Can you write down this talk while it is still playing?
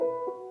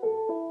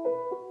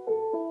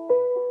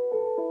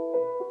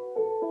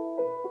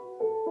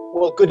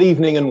Well, good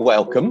evening and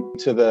welcome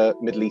to the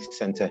Middle East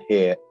Centre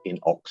here in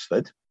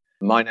Oxford.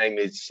 My name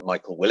is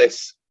Michael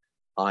Willis.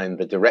 I'm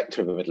the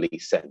director of the Middle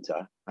East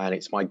Centre, and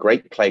it's my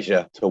great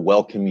pleasure to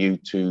welcome you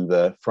to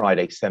the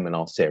Friday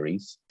seminar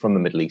series from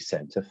the Middle East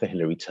Centre for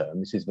Hilary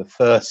Term. This is the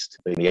first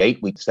in the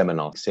 8-week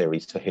seminar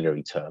series for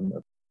Hilary Term.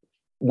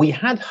 We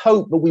had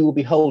hoped that we will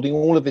be holding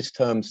all of this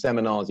term's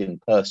seminars in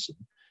person,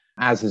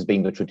 as has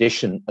been the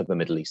tradition of the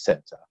Middle East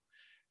Centre.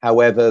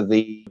 However,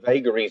 the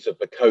vagaries of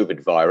the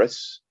COVID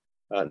virus,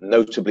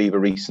 notably the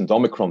recent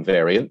Omicron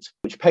variant,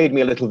 which paid me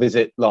a little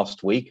visit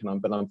last week,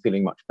 but I'm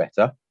feeling much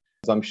better,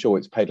 as I'm sure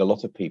it's paid a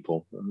lot of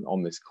people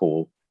on this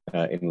call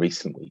in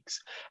recent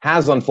weeks,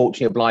 has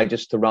unfortunately obliged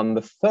us to run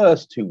the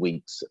first 2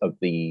 weeks of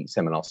the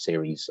seminar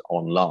series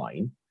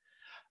online.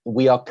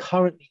 We are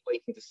currently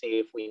waiting to see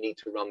if we need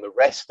to run the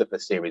rest of the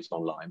series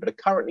online, but are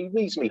currently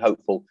reasonably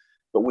hopeful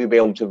that we'll be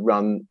able to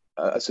run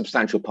a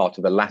substantial part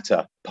of the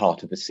latter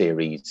part of the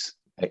series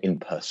in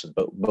person,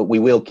 but we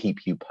will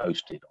keep you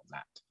posted on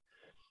that.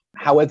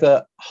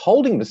 However,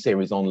 holding the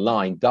series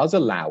online does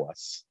allow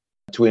us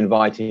to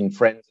invite in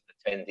friends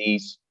and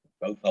attendees,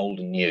 both old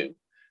and new,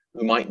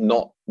 who might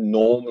not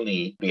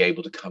normally be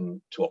able to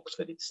come to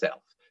Oxford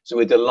itself. So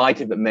we're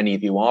delighted that many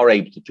of you are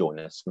able to join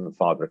us from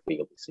farther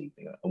afield this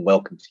evening, and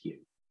welcome to you.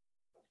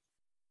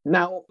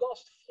 Now,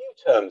 last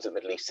few terms at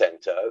Middle East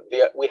Centre,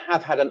 we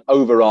have had an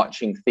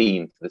overarching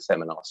theme for the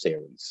seminar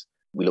series.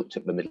 We looked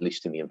at the Middle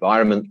East and the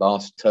environment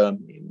last term,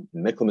 in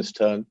Michaelmas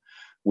term.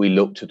 We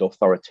looked at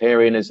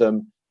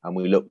authoritarianism, and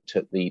we looked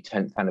at the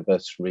 10th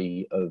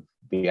anniversary of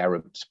the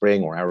Arab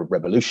Spring or Arab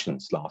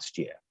revolutions last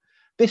year.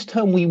 This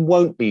term, we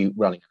won't be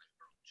running an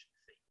overarching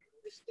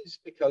theme. This is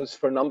because,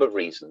 for a number of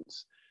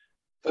reasons.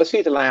 Firstly,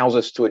 it allows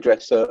us to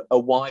address a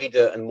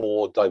wider and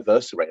more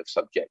diverse array of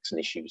subjects and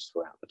issues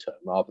throughout the term,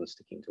 rather than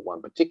sticking to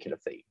one particular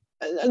theme.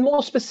 And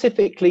more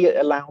specifically, it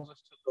allows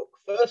us to look,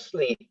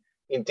 firstly,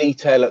 in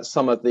detail at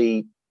some of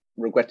the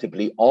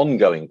regrettably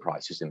ongoing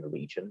crises in the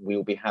region. We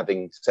will be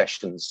having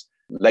sessions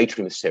later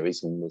in the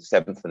series, in the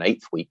 7th and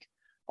 8th week,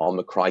 on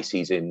the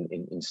crises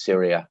in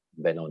Syria,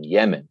 then on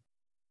Yemen.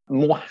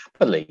 More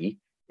happily,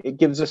 it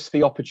gives us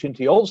the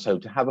opportunity also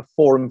to have a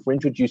forum for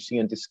introducing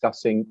and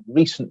discussing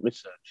recent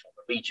research on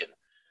the region,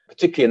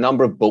 particularly a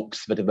number of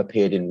books that have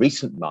appeared in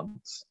recent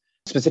months,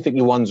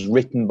 specifically ones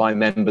written by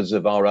members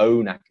of our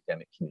own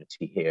academic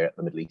community here at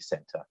the Middle East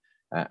Centre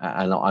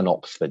and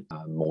Oxford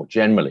more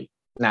generally.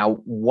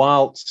 Now,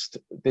 whilst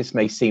this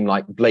may seem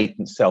like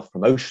blatant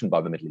self-promotion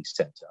by the Middle East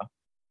Centre,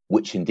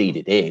 which indeed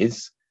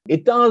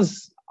it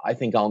does, I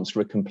think,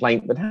 answer a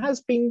complaint that has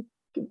been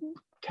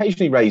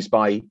occasionally raised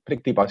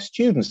particularly by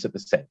students at the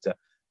centre,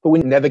 but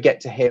we never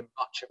get to hear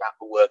much about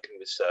the work and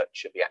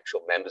research of the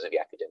actual members of the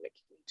academic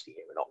community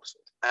here in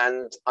Oxford.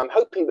 And I'm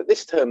hoping that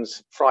this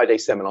term's Friday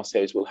seminar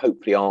series will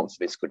hopefully answer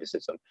this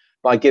criticism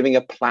by giving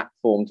a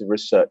platform to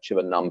research of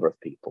a number of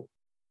people.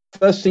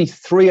 Firstly,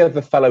 3 of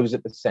the fellows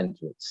at the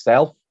centre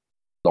itself,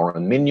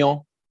 Lauren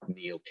Mignon,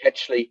 Neil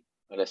Ketchley,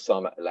 and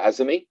Osama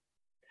Al-Azami.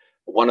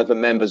 One of the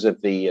members of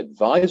the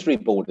advisory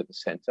board of the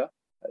centre,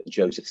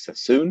 Joseph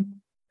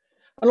Sassoon,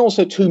 and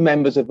also 2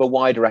 members of the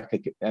wider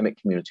academic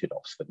community at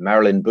Oxford,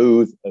 Marilyn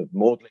Booth of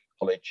Magdalen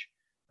College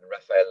and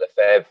Raphael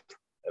Lefebvre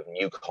of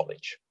New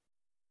College.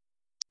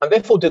 I'm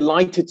therefore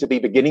delighted to be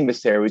beginning the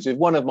series with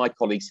one of my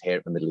colleagues here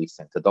at the Middle East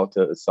Centre,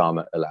 Dr.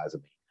 Osama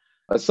Al-Azami.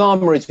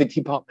 Osama is the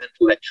departmental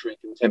lecturer in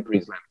contemporary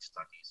Islamic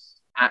studies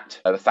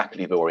at the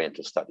Faculty of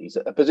Oriental Studies,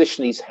 a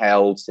position he's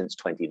held since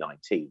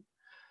 2019.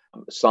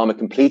 Osama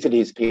completed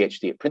his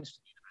PhD at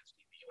Princeton University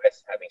in the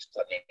US, having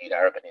studied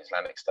Arab and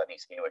Islamic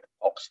studies here at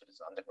Oxford as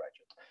an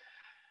undergraduate.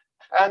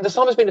 And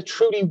Osama has been a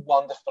truly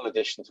wonderful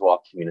addition to our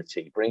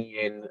community, bringing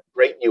in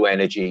great new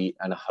energy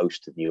and a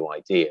host of new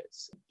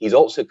ideas. He's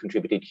also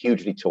contributed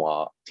hugely to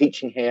our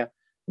teaching here,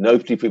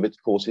 notably through the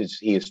courses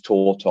he has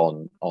taught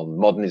on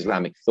modern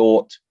Islamic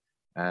thought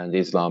and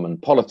Islam and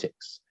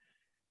politics.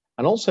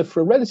 And also,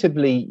 for a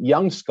relatively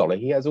young scholar,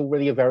 he has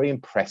already a very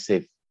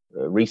impressive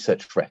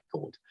research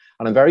record.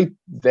 And I'm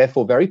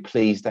therefore very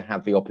pleased to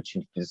have the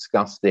opportunity to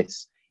discuss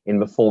this in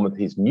the form of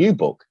his new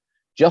book,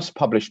 just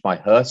published by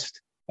Hurst.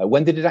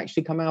 When did it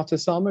actually come out,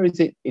 Osama?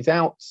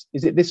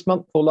 Is it this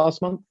month or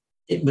last month?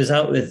 It was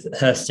out with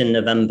Hurst in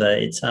November.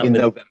 It's out in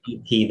with November.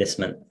 EP this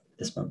month.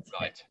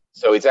 Right.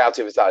 So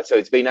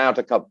it's been out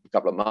a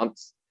couple of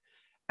months.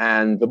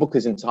 And the book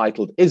is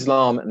entitled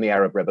Islam and the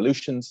Arab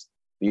Revolutions,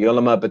 the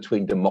Ulama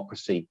Between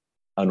Democracy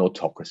and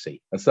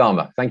Autocracy.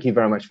 Osama, thank you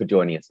very much for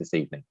joining us this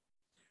evening.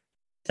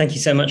 Thank you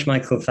so much,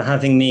 Michael, for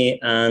having me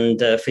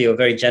and for your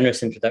very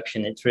generous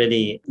introduction. It's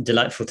really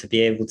delightful to be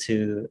able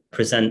to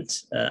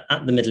present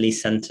at the Middle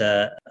East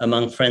Centre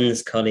among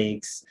friends,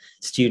 colleagues,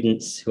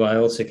 students who I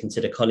also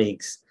consider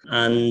colleagues.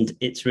 And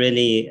it's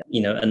really,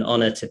 an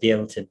honor to be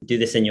able to do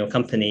this in your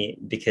company,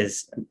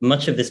 because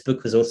much of this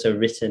book was also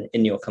written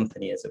in your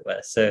company, as it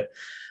were. So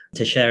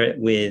to share it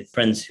with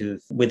friends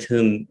with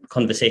whom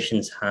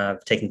conversations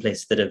have taken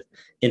place that have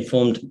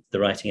informed the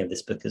writing of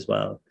this book as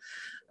well.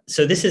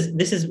 So this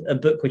is a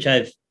book which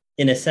I've,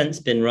 in a sense,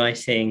 been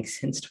writing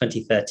since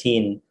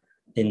 2013,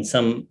 in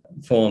some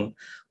form,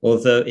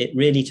 although it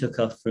really took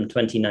off from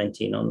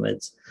 2019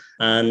 onwards.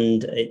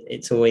 And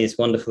it's always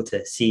wonderful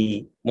to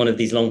see one of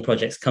these long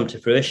projects come to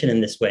fruition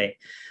in this way.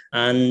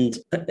 And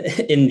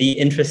in the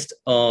interest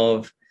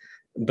of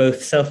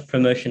both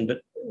self-promotion,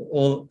 but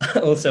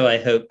also, I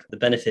hope, the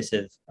benefit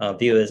of our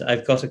viewers,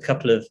 I've got a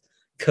couple of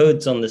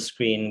codes on the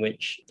screen,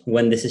 which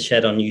when this is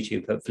shared on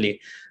YouTube, hopefully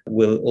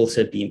will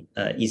also be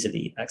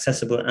easily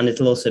accessible. And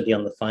it'll also be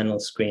on the final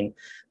screen.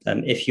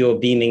 If you're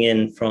beaming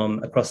in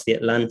from across the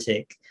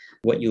Atlantic,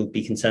 what you'll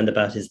be concerned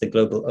about is the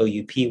global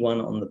OUP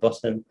one on the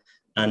bottom,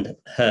 and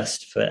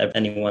Hearst for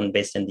anyone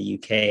based in the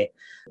UK.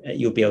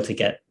 You'll be able to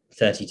get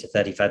 30 to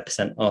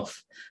 35%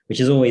 off, which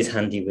is always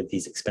handy with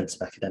these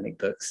expensive academic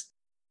books.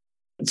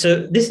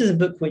 So this is a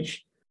book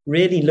which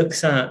really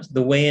looks at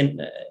the way,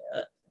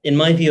 in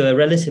my view, a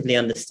relatively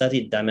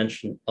understudied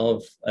dimension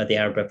of the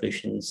Arab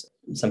revolutions,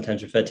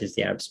 sometimes referred to as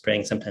the Arab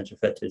Spring, sometimes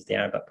referred to as the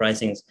Arab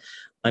uprisings.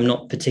 I'm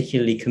not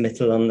particularly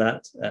committal on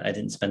that. I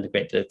didn't spend a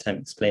great deal of time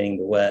explaining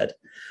the word.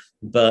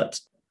 But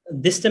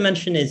this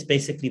dimension is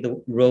basically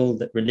the role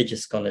that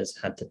religious scholars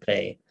had to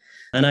play.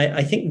 And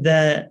I think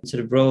their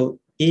sort of role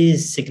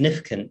is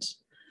significant.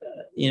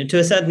 To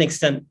a certain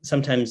extent,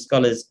 sometimes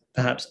scholars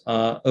perhaps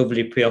are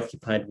overly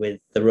preoccupied with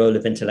the role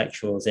of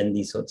intellectuals in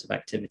these sorts of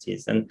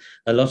activities. And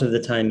a lot of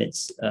the time,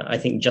 it's, I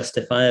think,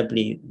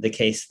 justifiably the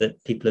case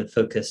that people have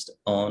focused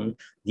on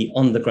the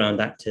on-the-ground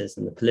actors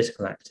and the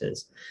political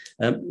actors.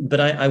 But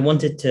I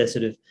wanted to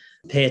sort of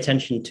pay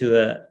attention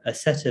to a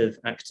set of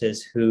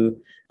actors who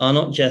are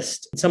not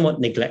just somewhat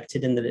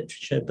neglected in the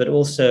literature, but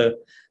also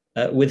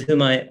with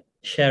whom I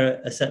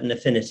share a certain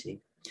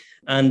affinity.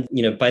 And,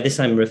 by this,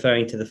 I'm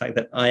referring to the fact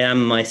that I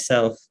am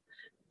myself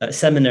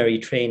seminary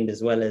trained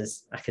as well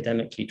as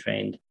academically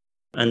trained.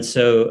 And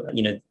so,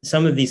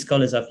 some of these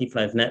scholars are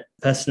people I've met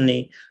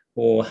personally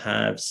or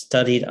have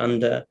studied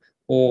under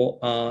or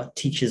are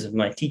teachers of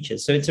my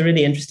teachers. So it's a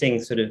really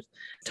interesting sort of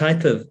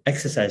type of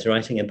exercise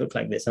writing a book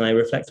like this. And I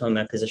reflect on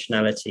their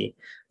positionality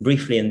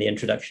briefly in the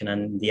introduction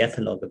and the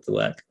epilogue of the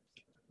work.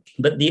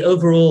 But the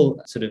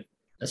overall sort of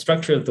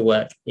structure of the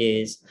work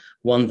is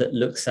one that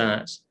looks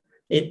at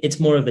it's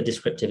more of a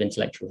descriptive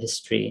intellectual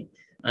history,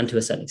 and to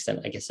a certain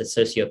extent, I guess, a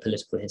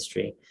socio-political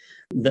history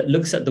that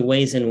looks at the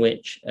ways in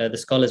which the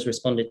scholars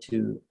responded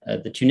to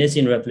the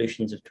Tunisian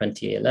revolutions of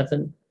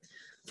 2011,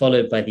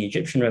 followed by the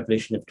Egyptian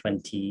revolution of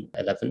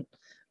 2011.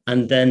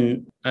 And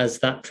then as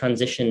that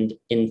transitioned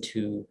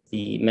into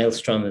the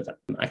maelstrom of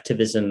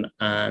activism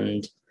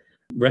and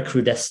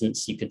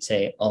recrudescence, you could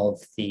say, of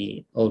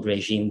the old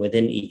regime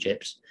within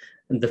Egypt,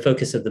 the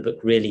focus of the book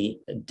really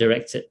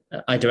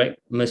I direct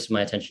most of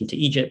my attention to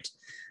Egypt.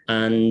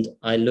 And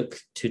I look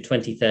to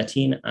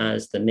 2013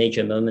 as the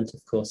major moment,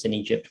 of course, in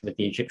Egypt with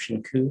the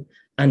Egyptian coup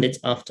and its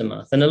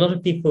aftermath. And a lot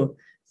of people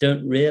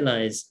don't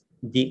realize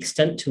the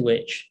extent to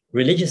which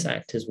religious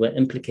actors were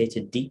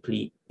implicated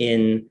deeply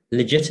in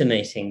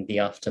legitimating the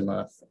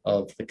aftermath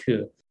of the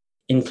coup,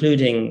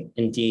 including,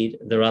 indeed,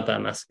 the Rabaa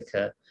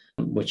massacre,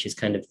 which is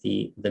kind of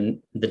the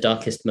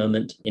darkest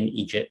moment in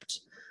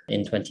Egypt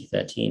in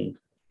 2013.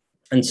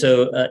 And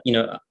so,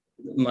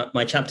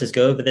 my chapters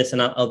go over this,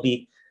 and I'll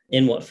be,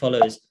 in what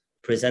follows,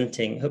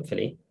 presenting,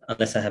 hopefully,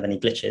 unless I have any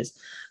glitches,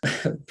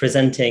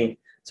 presenting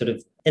sort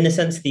of, in a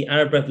sense, the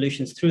Arab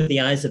revolutions through the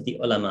eyes of the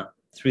ulama,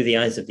 through the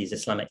eyes of these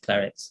Islamic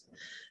clerics.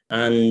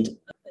 And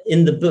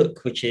in the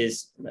book, which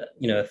is,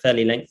 a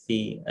fairly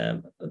lengthy,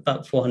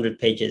 about 400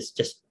 pages,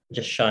 just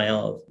shy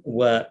of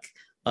work,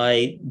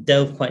 I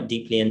delve quite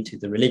deeply into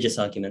the religious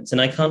arguments. And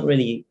I can't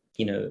really,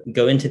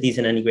 go into these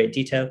in any great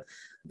detail,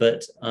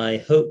 but I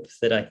hope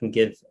that I can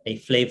give a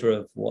flavor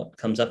of what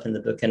comes up in the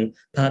book, and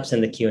perhaps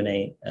in the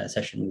Q&A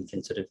session, we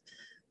can sort of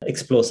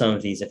explore some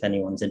of these if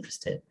anyone's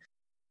interested.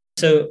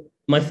 So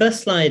my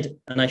first slide,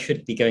 and I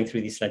should be going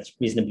through these slides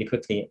reasonably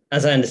quickly.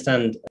 As I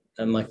understand,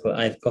 Michael,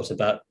 I've got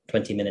about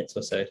 20 minutes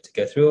or so to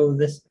go through all of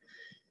this.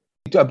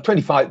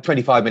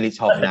 25 minutes,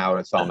 half an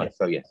hour, Osama. Okay.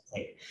 So yes.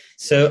 Okay.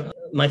 So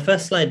my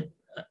first slide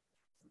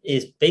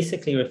is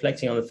basically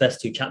reflecting on the first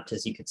two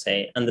chapters, you could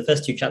say. And the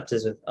first two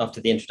chapters after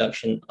the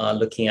introduction are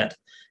looking at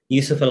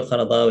Yusuf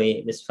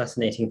al-Qaradawi, this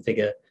fascinating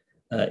figure,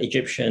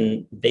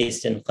 Egyptian,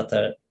 based in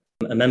Qatar,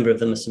 a member of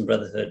the Muslim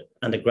Brotherhood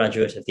and a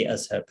graduate of the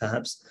Azhar,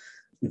 perhaps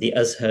the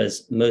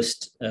Azhar's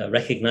most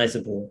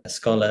recognizable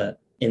scholar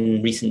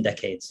in recent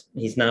decades.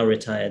 He's now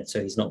retired,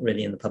 so he's not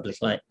really in the public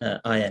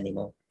eye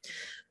anymore.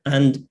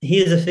 And he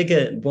is a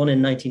figure born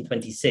in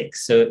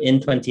 1926. So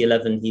in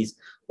 2011, he's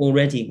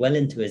already well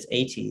into his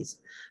 80s.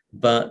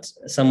 But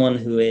someone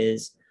who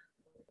is,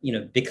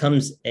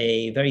 becomes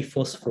a very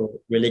forceful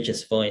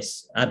religious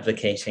voice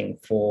advocating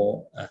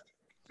for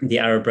the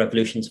Arab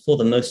revolutions for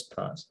the most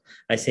part.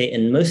 I say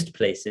in most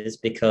places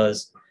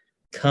because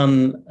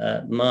come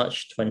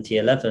March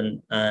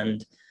 2011,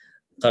 and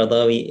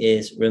Qaradawi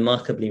is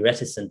remarkably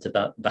reticent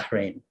about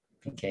Bahrain.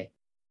 Okay.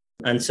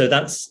 And so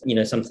that's,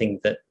 something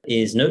that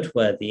is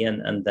noteworthy,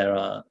 and there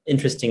are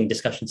interesting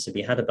discussions to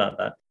be had about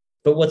that.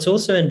 But what's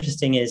also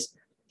interesting is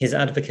his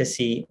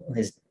advocacy,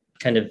 his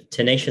kind of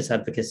tenacious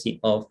advocacy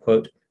of,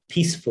 quote,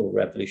 peaceful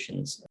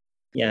revolutions.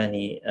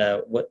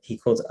 what he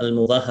calls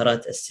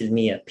al-mudaharat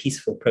al-silmiya,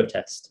 peaceful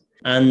protest,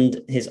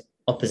 and his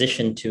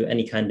opposition to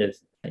any kind of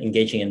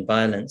engaging in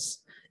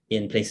violence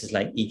in places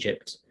like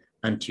Egypt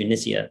and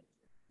Tunisia.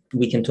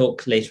 We can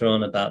talk later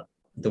on about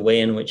the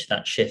way in which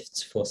that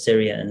shifts for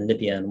Syria and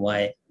Libya and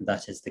why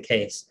that is the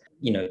case.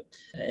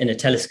 In a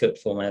telescope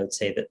form, I would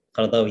say that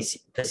Qaradawi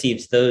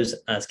perceives those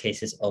as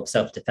cases of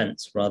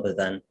self-defense rather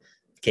than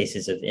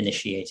cases of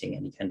initiating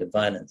any kind of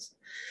violence.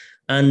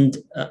 And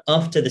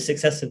after the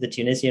success of the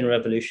Tunisian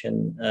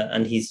revolution,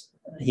 and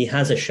he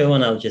has a show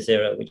on Al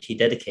Jazeera which he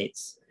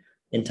dedicates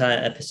entire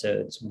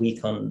episodes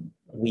week on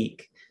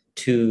week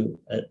to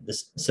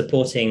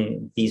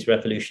supporting these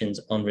revolutions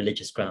on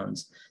religious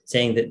grounds,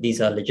 saying that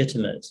these are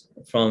legitimate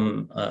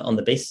from on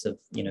the basis of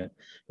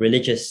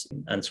religious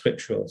and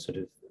scriptural sort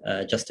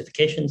of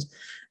justifications.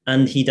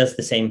 And he does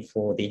the same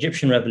for the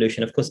Egyptian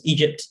revolution. Of course,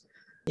 Egypt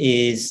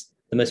is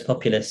the most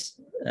populous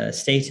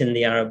state in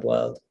the Arab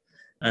world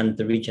and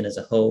the region as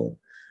a whole,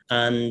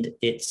 and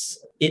its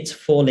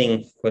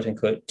falling, quote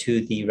unquote,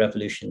 to the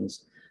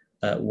revolutions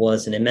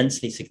was an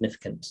immensely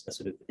significant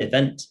sort of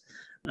event.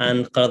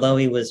 And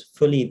Qaradawi was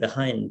fully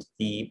behind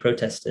the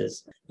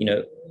protesters,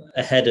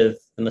 ahead of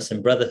the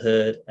Muslim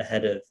Brotherhood,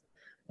 ahead of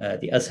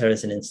the Azhar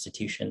as an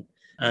institution.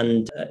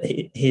 And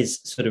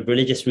his sort of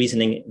religious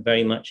reasoning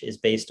very much is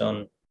based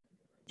on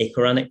a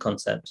Quranic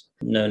concept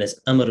known as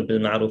Amr bil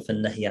Ma'ruf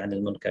and Nahy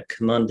anil Munkar,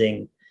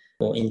 commanding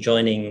or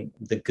enjoining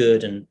the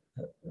good and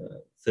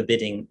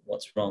forbidding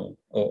what's wrong,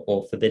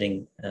 or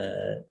forbidding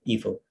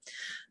evil.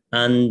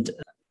 And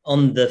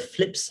on the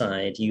flip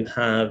side, you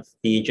have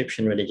the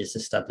Egyptian religious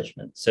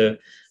establishment. So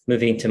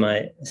moving to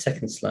my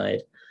second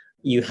slide,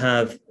 you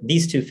have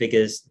these two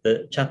figures.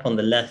 The chap on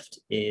the left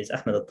is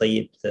Ahmed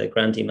al-Tayyib, the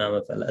Grand Imam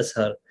of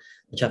Al-Azhar.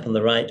 The chap on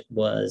the right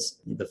was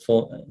the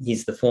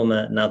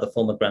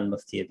former Grand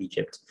Mufti of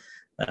Egypt,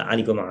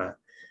 Ali Gum'a.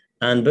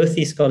 And both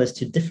these scholars,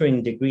 to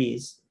differing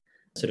degrees,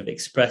 sort of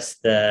express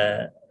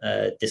their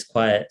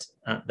disquiet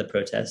at the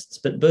protests,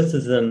 but both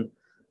of them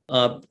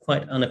are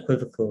quite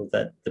unequivocal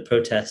that the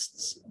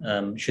protests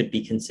should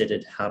be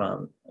considered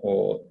haram,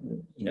 or,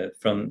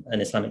 from an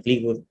Islamic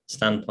legal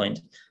standpoint,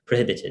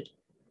 prohibited.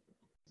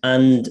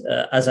 And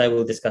as I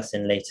will discuss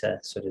in later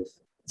sort of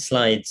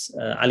slides,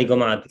 Ali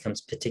Gum'a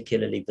becomes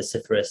particularly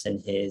vociferous in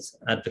his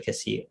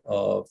advocacy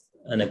of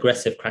an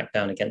aggressive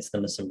crackdown against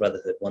the Muslim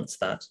Brotherhood once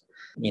that,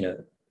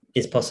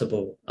 is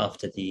possible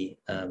after the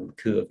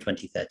coup of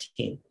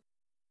 2013.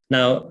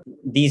 Now,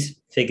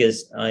 these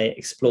figures, I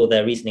explore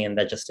their reasoning and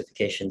their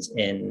justifications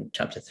in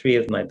chapter 3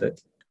 of my book.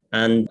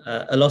 And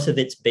a lot of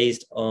it's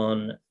based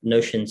on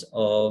notions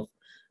of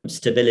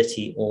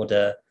stability,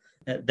 order.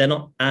 They're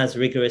not as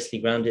rigorously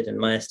grounded, in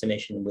my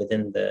estimation,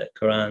 within the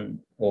Quran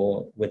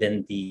or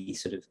within the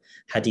sort of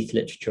hadith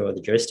literature or the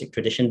juristic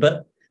tradition,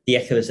 but the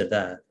echoes are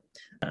there.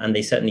 And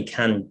they certainly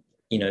can,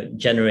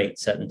 generate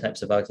certain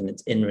types of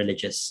arguments in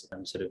religious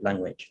sort of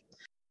language.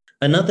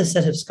 Another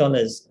set of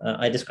scholars,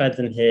 I describe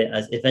them here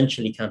as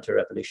eventually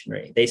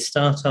counter-revolutionary. They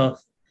start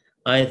off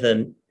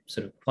either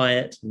sort of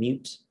quiet,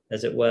 mute,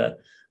 as it were,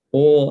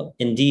 or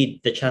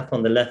indeed the chap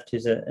on the left,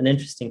 who's an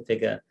interesting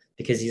figure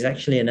because he's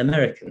actually an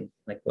American.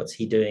 Like, what's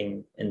he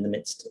doing in the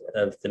midst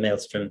of the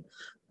maelstrom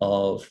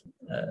of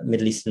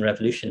Middle Eastern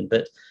revolution?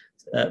 But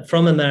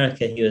from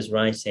America, he was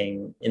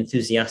writing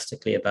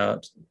enthusiastically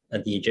about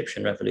the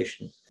Egyptian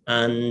revolution.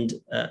 And,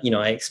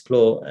 I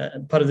explore,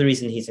 part of the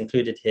reason he's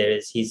included here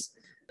is he's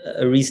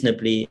a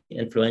reasonably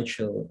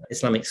influential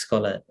Islamic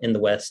scholar in the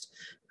West,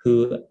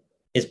 who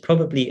is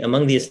probably,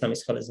 among the Islamic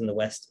scholars in the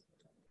West,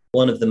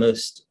 one of the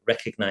most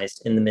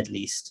recognized in the Middle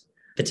East,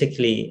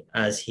 particularly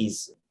as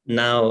he's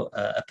now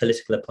a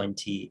political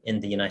appointee in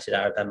the United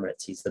Arab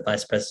Emirates. He's the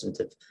vice president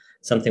of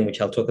something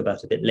which I'll talk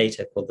about a bit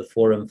later, called the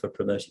Forum for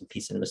Promoting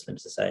Peace in Muslim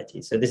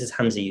Society. So this is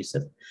Hamza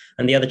Yusuf.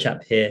 And the other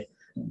chap here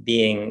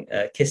being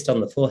kissed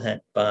on the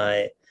forehead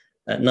by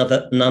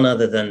none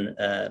other than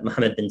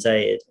Mohammed bin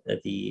Zayed,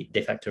 the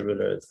de facto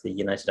ruler of the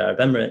United Arab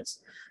Emirates.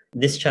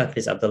 This chap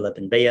is Abdullah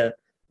bin Bayya,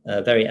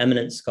 a very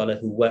eminent scholar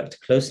who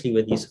worked closely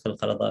with Yusuf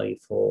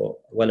al-Qaradawi for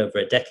well over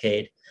a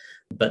decade,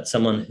 but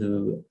someone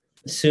who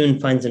soon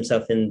finds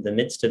himself in the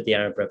midst of the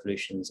Arab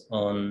revolutions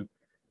on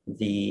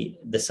the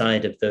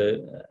side of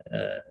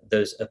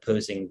those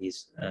opposing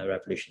these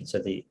revolutions. So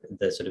the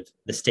sort of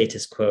the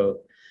status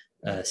quo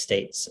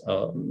states,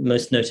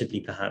 most notably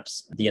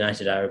perhaps the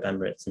United Arab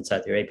Emirates and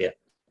Saudi Arabia.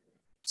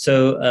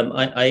 So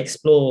I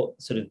explore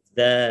sort of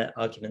their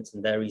arguments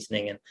and their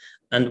reasoning,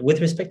 and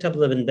with respect to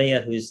Abdullah bin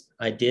Bayya, whose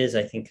ideas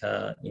I think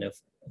are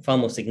far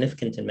more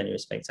significant in many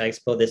respects. I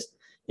explore this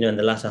in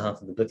the latter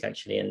half of the book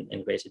actually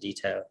in greater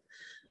detail.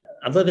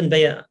 Abdullah bin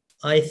Bayya,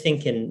 I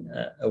think, in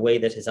a way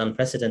that is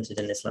unprecedented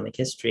in Islamic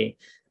history,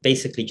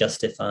 basically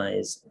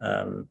justifies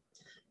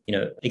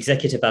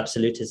executive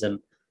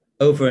absolutism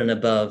over and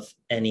above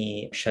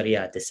any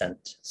Sharia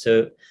dissent.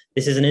 So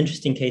this is an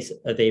interesting case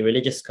of a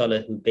religious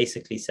scholar who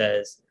basically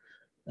says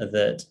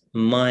that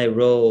my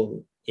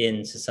role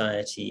in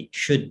society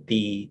should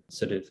be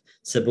sort of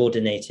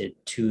subordinated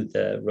to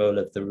the role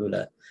of the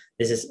ruler.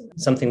 This is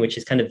something which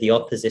is kind of the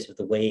opposite of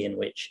the way in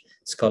which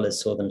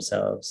scholars saw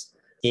themselves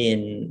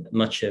in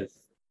much of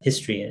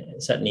history,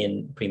 certainly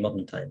in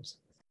pre-modern times.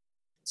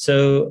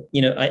 So,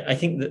 I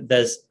think that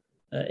there's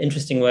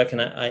interesting work,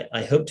 and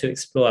I hope to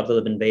explore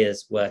Abdullah bin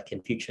Bayya's work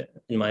in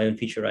my own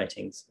future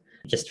writings,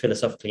 just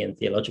philosophically and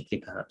theologically,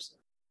 perhaps.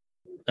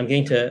 I'm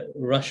going to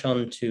rush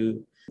on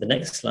to the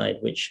next slide,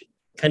 which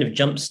kind of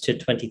jumps to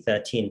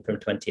 2013 from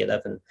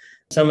 2011.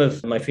 Some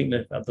of my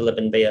treatment of Abdullah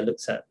bin Bayya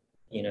looks at,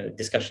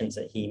 discussions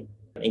that he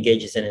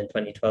engages in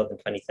 2012 and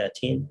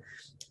 2013.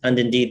 And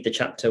indeed, the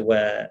chapter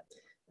where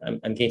I'm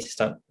going to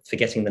start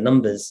forgetting the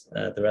numbers,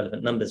 the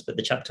relevant numbers, but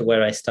the chapter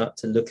where I start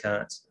to look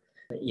at,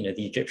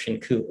 the Egyptian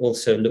coup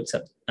also looks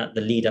at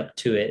the lead up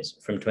to it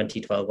from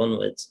 2012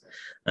 onwards,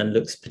 and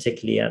looks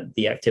particularly at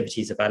the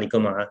activities of Ali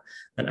Gum'a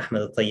and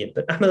Ahmed al-Tayyib.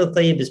 But Ahmed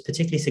al-Tayyib is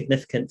particularly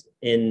significant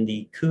in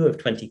the coup of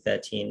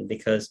 2013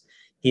 because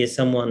he is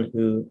someone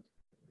who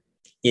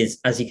is,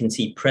 as you can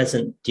see,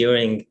 present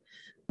during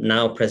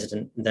now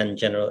President, then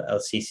General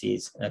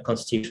el-Sisi's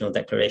constitutional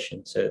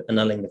declaration, so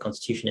annulling the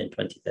constitution in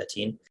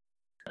 2013.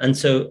 And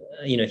so,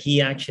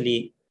 he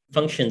actually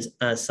functions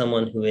as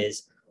someone who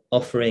is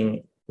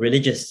offering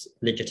religious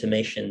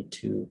legitimation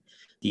to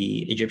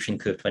the Egyptian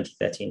coup of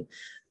 2013.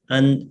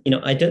 And,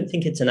 I don't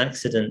think it's an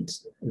accident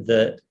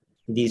that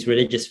these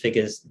religious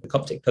figures, the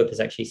Coptic Pope is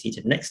actually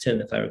seated next to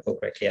him, if I recall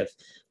correctly. I've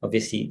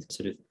obviously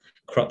sort of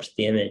cropped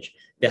the image.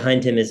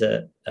 Behind him is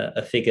a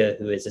figure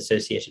who is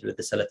associated with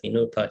the Salafi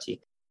Noor party.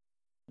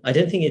 I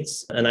don't think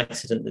it's an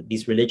accident that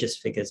these religious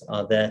figures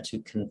are there to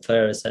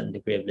confer a certain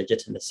degree of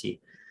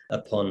legitimacy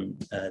upon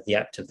the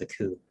act of the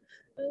coup.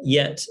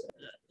 Yet,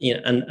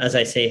 and as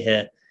I say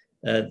here,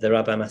 the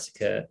Rabaa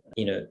massacre,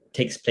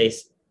 takes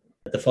place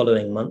the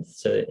following month.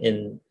 So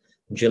in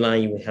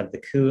July, we have the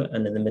coup,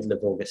 and in the middle of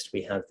August,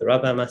 we have the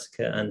Rabaa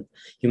massacre. And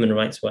Human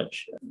Rights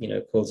Watch,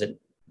 calls it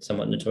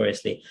somewhat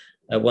notoriously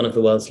one of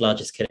the world's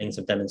largest killings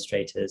of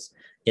demonstrators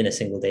in a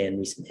single day in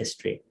recent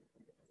history.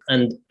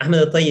 And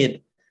Ahmed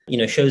al-Tayyib,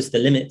 shows the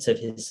limits of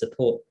his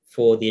support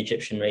for the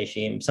Egyptian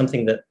regime,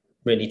 something that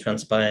really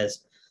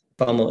transpires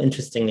far more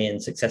interestingly in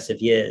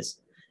successive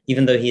years,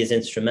 even though he is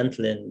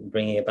instrumental in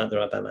bringing about the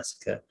Rabaa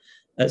massacre,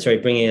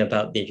 bringing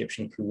about the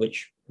Egyptian coup,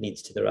 which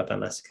leads to the Rabaa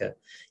massacre.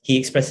 He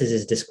expresses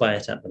his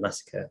disquiet at the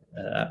massacre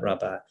at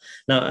Rabaa.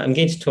 Now, I'm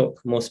going to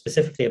talk more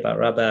specifically about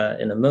Rabaa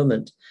in a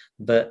moment,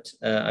 but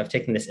I've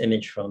taken this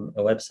image from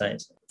a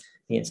website.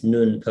 I think it's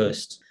Noon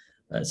Post,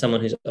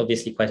 someone who's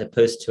obviously quite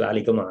opposed to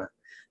Ali Gum'a.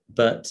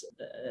 But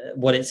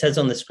what it says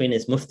on the screen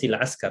is Mufti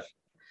al-Askar,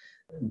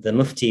 the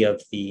Mufti of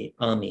the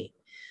army.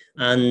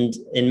 And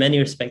in many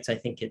respects, I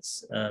think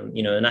it's,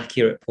 an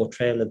accurate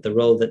portrayal of the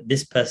role that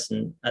this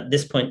person, at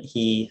this point,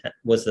 he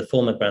was the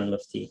former Grand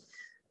Mufti.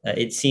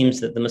 It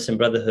seems that the Muslim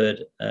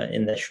Brotherhood,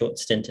 in their short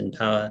stint in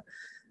power,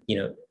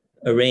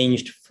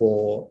 arranged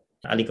for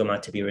Ali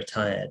Gum'a to be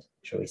retired,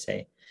 shall we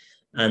say.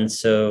 And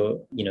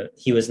so,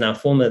 he was now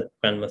former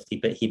Grand Mufti,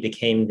 but he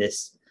became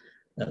this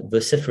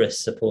vociferous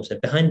supporter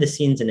behind the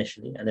scenes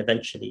initially, and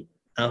eventually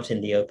out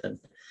in the open,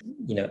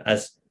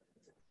 as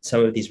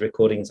some of these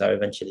recordings are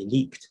eventually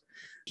leaked.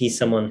 He's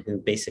someone who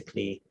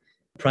basically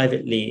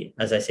privately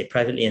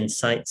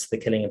incites the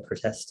killing of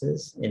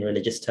protesters in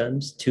religious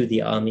terms to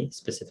the army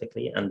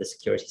specifically and the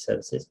security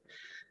services.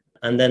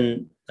 And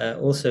then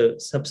also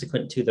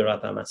subsequent to the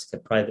Rabaa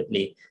massacre,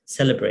 privately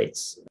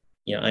celebrates.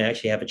 I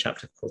actually have a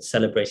chapter called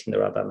Celebrating the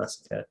Rabaa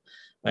Massacre.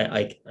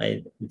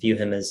 I view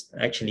him as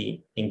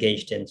actually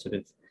engaged in sort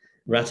of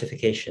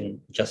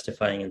ratification,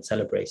 justifying and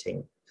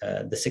celebrating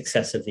the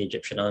success of the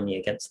Egyptian army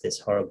against this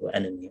horrible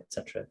enemy,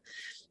 etc.,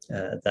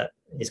 that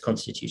is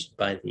constituted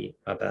by the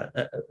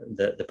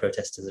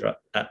protesters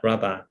at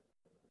Rabaa.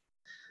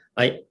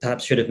 I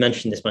perhaps should have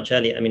mentioned this much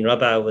earlier. I mean,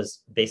 Rabaa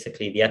was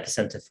basically the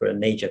epicenter for a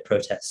major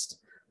protest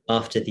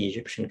after the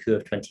Egyptian coup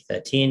of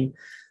 2013,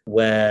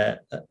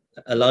 where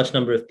a large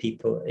number of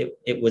people,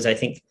 it was, I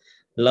think,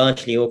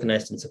 largely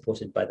organized and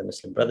supported by the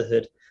Muslim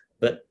Brotherhood,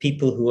 but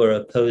people who are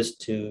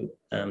opposed to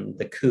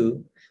the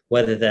coup,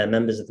 whether they're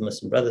members of the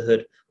Muslim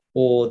Brotherhood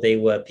or they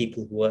were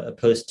people who were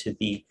opposed to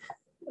the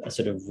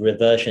sort of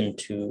reversion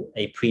to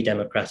a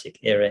pre-democratic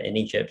era in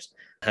Egypt,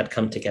 had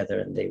come together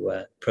and they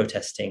were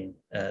protesting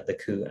the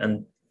coup.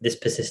 And this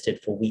persisted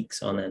for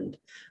weeks on end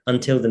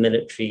until the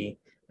military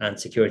and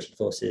security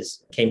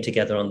forces came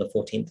together on the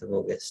 14th of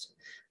August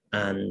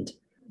and,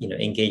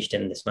 engaged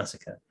in this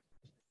massacre.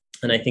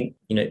 And I think,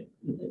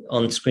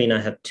 on screen, I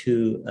have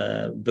two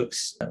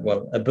books,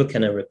 a book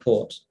and a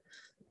report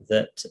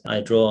that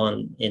I draw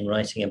on in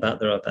writing about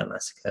the Rabaa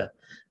massacre.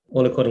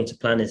 All According to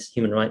Plan is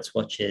Human Rights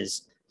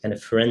Watch's kind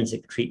of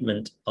forensic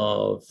treatment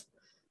of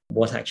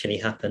what actually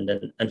happened.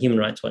 And Human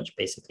Rights Watch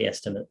basically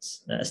estimates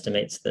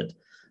that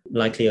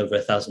likely over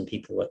 1,000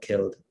 people were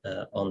killed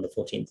on the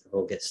 14th of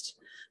August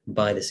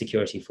by the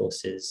security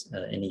forces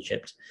in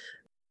Egypt.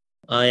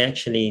 I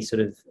actually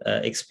sort of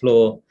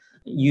explore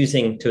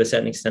using to a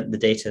certain extent the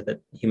data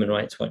that Human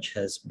Rights Watch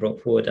has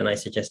brought forward. And I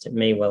suggest it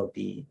may well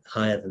be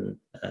higher than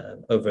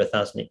over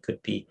 1,000. It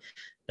could be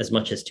as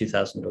much as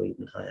 2,000 or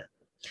even higher.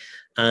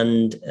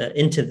 And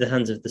Into the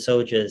Hands of the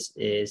Soldiers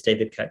is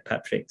David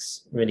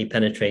Kirkpatrick's really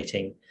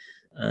penetrating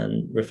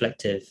and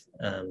reflective,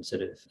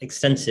 sort of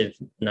extensive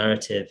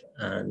narrative.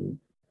 And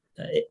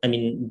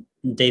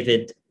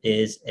David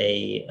is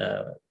a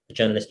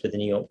journalist with the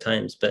New York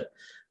Times, but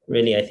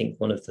really, I think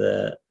one of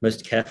the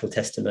most careful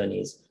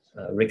testimonies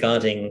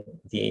regarding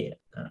the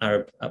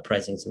Arab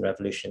uprisings and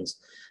revolutions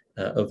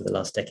over the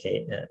last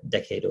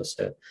decade or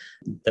so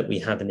that we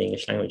have in the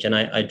English language. And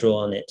I draw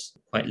on it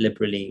quite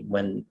liberally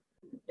when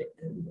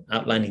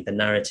outlining the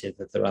narrative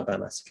of the Rabaa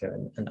massacre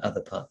and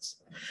other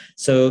parts.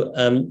 So,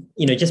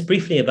 just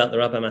briefly about the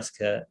Rabaa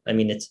massacre,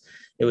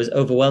 it was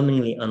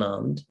overwhelmingly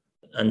unarmed.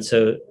 And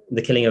so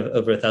the killing of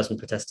over 1,000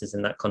 protesters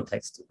in that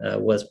context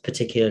was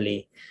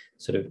particularly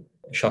sort of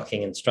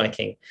shocking and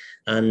striking.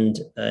 And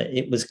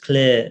it was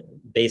clear,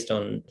 based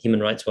on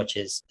Human Rights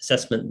Watch's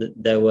assessment, that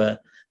there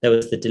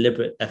was the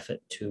deliberate effort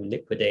to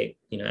liquidate,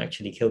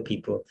 actually kill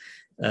people.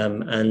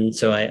 And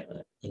so I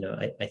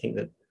think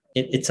that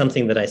it's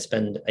something that I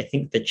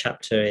think the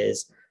chapter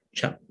is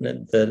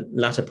the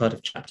latter part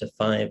of chapter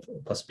 5,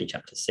 or possibly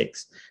chapter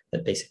 6,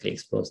 that basically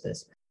explores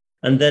this.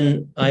 And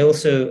then I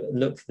also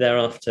looked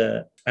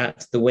thereafter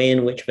at the way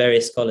in which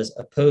various scholars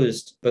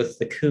opposed both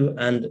the coup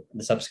and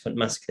the subsequent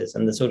massacres,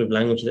 and the sort of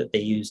language that they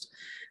used,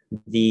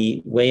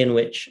 the way in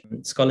which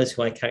scholars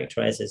who I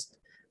characterize as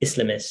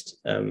Islamist,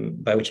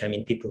 by which I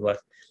mean people who are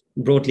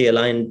broadly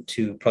aligned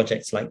to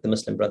projects like the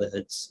Muslim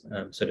Brotherhood's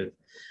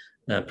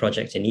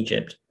project in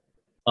Egypt,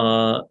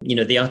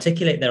 they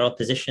articulate their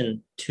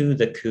opposition to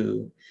the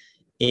coup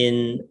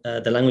in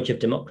the language of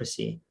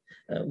democracy.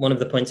 One of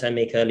the points I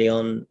make early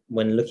on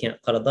when looking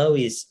at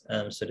Qaradawi's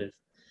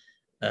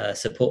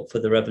support for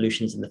the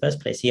revolutions in the first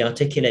place, he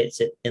articulates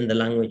it in the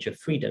language of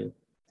freedom.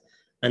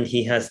 And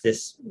he has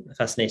this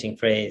fascinating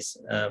phrase,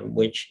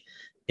 which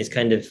is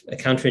kind of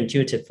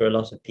counterintuitive for a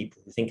lot of people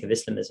who think of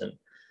Islamism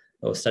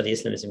or study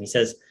Islamism. He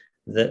says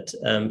that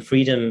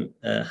freedom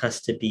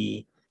has to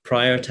be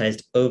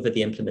prioritized over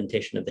the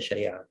implementation of the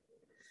Sharia.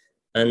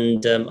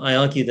 And I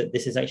argue that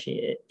this is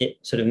actually, it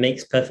sort of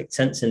makes perfect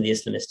sense in the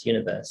Islamist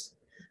universe,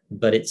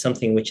 but it's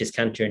something which is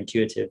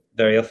counterintuitive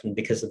very often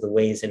because of the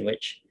ways in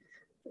which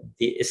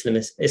the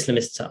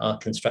Islamists are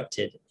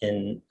constructed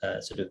in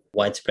sort of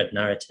widespread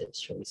narratives,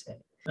 shall we say.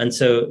 And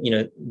so,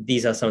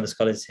 these are some of the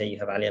scholars here. You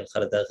have Ali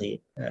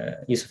al-Qaradawi,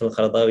 Yusuf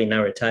al-Qaradawi,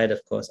 now retired,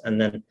 of course, and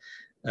then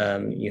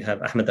you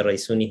have Ahmed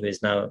al-Raisuni, who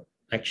is now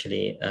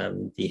actually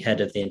the head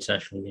of the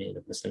International Union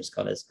of Muslim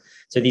Scholars.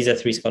 So these are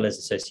 3 scholars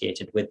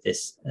associated with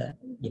this,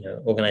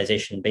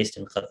 organization based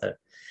in Qatar.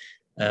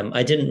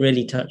 I didn't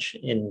really touch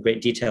in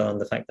great detail on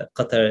the fact that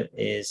Qatar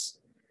is,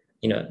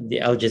 the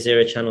Al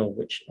Jazeera channel,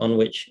 on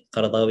which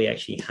Qaradawi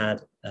actually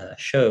had a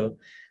show,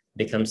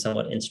 becomes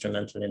somewhat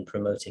instrumental in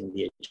promoting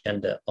the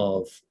agenda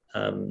of,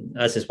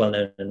 as is well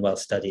known and well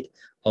studied,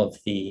 of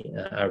the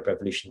Arab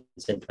revolutions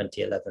in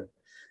 2011.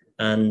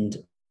 And,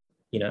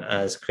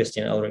 as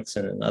Christian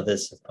Ulrichsen and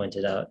others have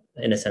pointed out,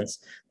 in a sense,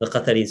 the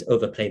Qataris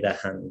overplay their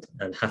hand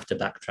and have to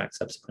backtrack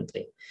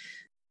subsequently.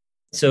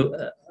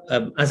 So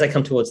as I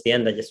come towards the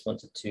end, I just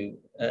wanted to,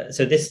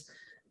 so this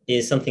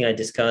is something I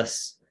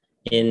discuss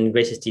in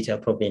greatest detail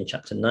probably in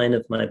chapter 9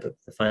 of my book,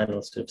 the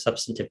final sort of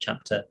substantive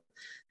chapter.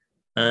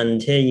 And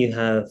here you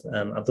have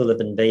Abdullah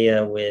bin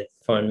Bayya with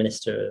Foreign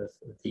Minister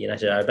of the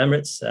United Arab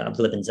Emirates,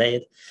 Abdullah bin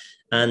Zayed.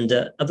 And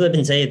Abdullah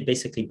bin Zayed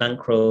basically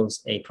bankrolls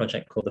a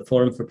project called the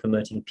Forum for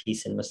Promoting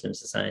Peace in Muslim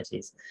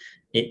Societies.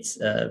 It's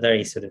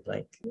very sort of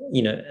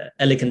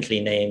elegantly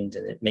named,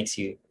 and it makes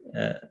you,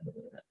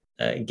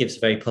 it gives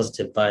very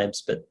positive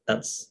vibes, but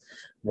that's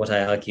what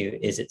I argue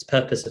is its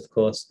purpose, of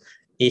course.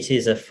 It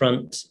is a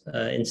front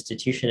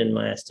institution, in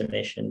my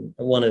estimation,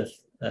 one of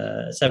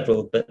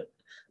several, but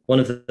one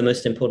of the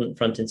most important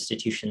front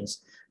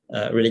institutions,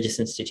 religious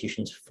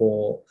institutions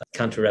for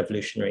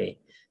counter-revolutionary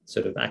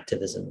sort of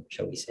activism,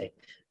 shall we say.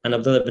 And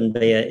Abdullah bin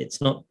Bayya,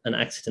 it's not an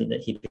accident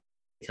that he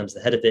becomes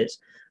the head of it,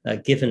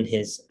 given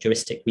his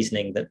juristic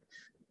reasoning that,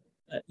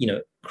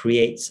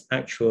 creates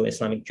actual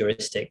Islamic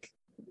juristic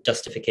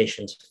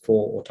justifications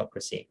for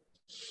autocracy.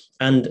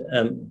 And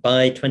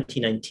by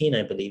 2019,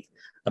 I believe,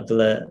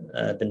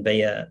 Abdullah bin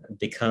Bayya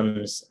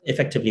becomes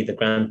effectively the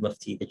Grand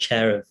Mufti, the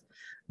chair of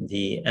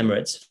the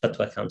Emirates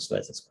Fatwa Council,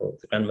 as it's called,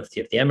 the Grand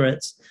Mufti of the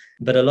Emirates.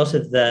 But a lot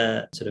of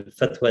their sort of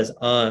fatwas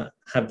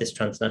have this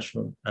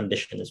transnational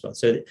ambition as well.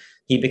 So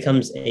he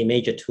becomes a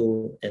major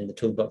tool in the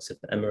toolbox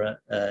of the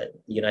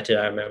United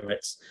Arab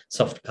Emirates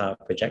soft power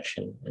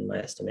projection, in my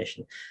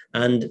estimation.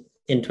 And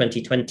in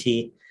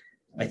 2020,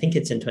 I think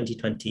it's in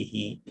 2020,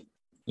 he,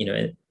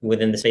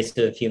 within the space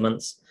of a few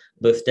months,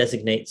 both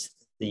designates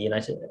the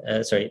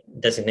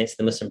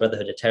Muslim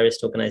Brotherhood a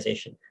terrorist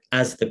organization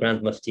as the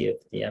Grand Mufti of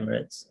the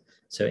Emirates.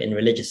 So in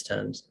religious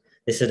terms,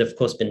 this had of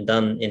course been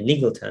done in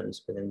legal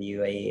terms within the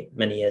UAE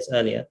many years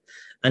earlier.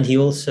 And he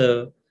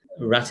also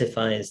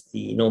ratifies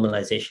the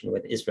normalization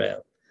with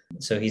Israel.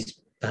 So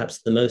he's perhaps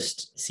the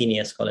most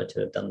senior scholar to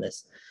have done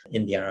this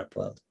in the Arab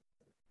world.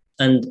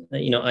 And,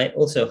 I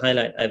also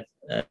highlight,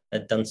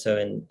 I've done so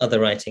in other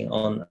writing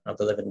on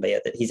Abdullah ibn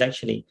Bayya, that he's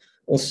actually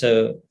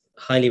also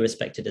highly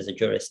respected as a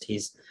jurist.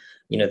 He's,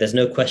 there's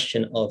no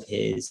question of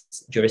his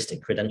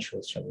juristic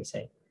credentials, shall we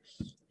say.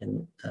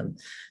 And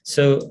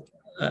so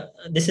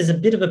this is a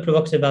bit of a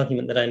provocative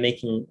argument that I'm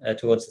making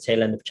towards the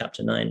tail end of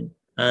chapter 9.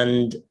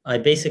 And I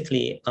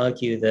basically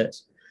argue that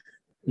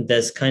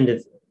there's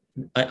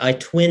I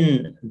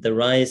twin the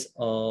rise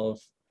of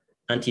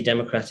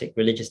anti-democratic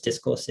religious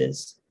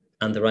discourses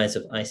and the rise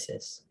of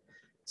ISIS.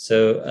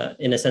 So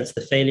in a sense,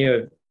 the failure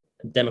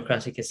of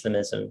democratic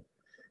Islamism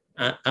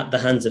at the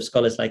hands of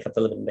scholars like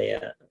Abdullah ibn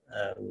Bayya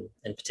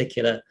in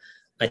particular,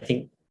 I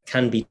think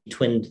can be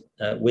twinned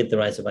with the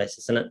rise of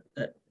ISIS. And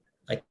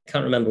I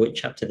can't remember which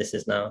chapter this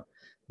is now,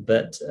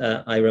 but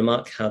I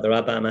remark how the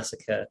Rabaa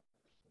massacre,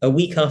 a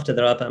week after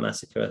the Rabaa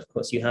massacre, of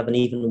course, you have an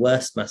even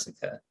worse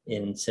massacre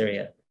in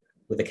Syria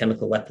with a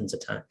chemical weapons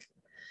attack.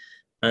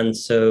 And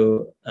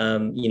so,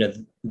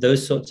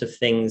 those sorts of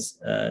things,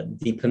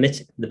 the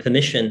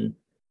permission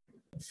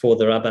for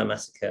the Rabaa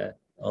massacre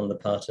on the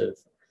part of,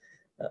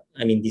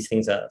 these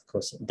things are, of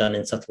course, done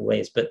in subtle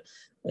ways, but,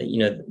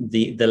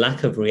 the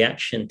lack of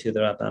reaction to the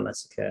Rabaa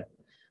massacre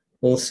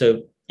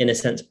also, in a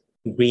sense,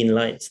 green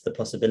lights the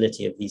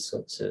possibility of these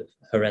sorts of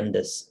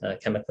horrendous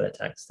chemical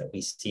attacks that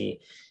we see,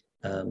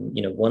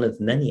 one of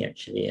many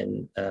actually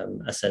in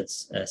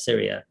Assad's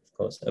Syria, of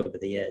course, over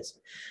the years.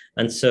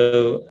 And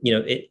so,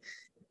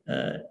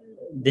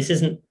 this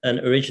isn't an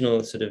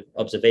original sort of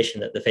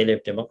observation that the failure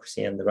of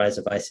democracy and the rise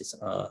of ISIS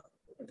are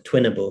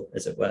twinnable,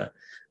 as it were.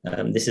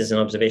 This is an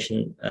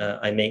observation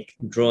I make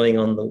drawing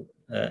on the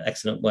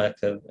excellent work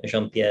of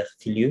Jean-Pierre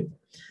Filiu.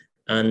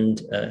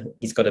 And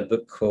he's got a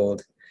book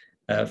called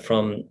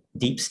From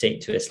Deep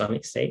State to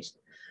Islamic State,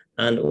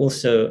 and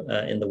also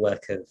in the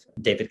work of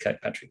David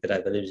Kirkpatrick that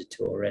I've alluded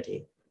to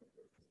already.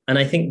 And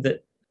I think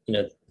that,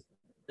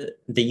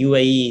 the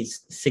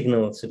UAE's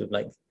signal sort of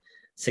like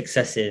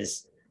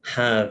successes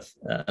have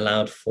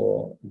allowed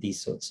for these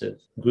sorts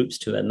of groups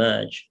to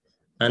emerge.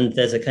 And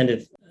there's a kind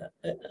of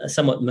a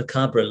somewhat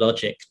macabre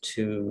logic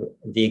to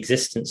the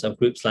existence of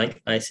groups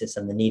like ISIS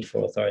and the need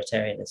for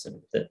authoritarianism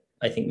that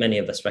I think many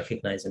of us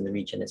recognize in the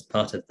region as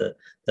part of the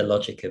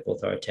logic of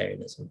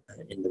authoritarianism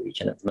in the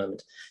region at the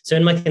moment. So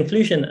in my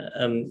conclusions,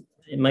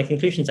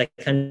 I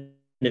kind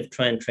of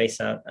try and trace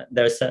out,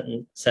 there are a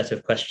certain set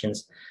of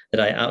questions that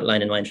I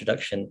outline in my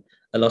introduction,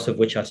 a lot of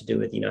which are to do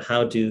with,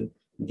 how do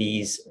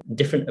these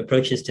different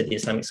approaches to the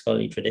Islamic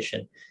scholarly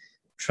tradition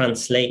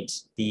translate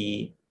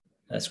the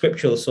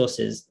scriptural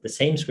sources, the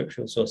same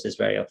scriptural sources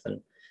very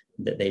often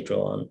that they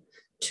draw on,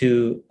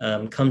 to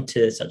come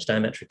to such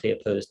diametrically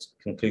opposed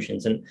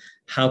conclusions, and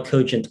how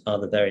cogent are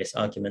the various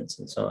arguments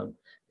and so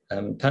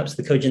on. Perhaps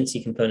the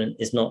cogency component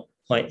is not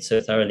quite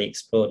so thoroughly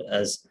explored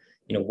as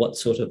what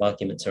sort of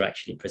arguments are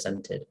actually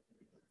presented.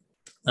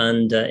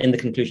 And in the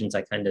conclusions,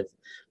 I kind of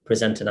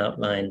present an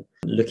outline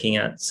looking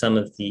at some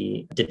of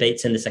the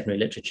debates in the secondary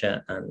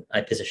literature, and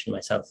I position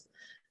myself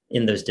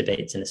in those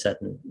debates in a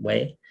certain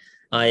way.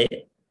 I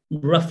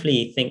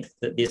roughly think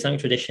that the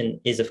Islamic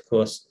tradition is, of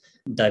course,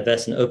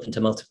 diverse and open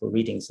to multiple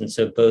readings. And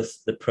so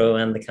both the pro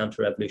and the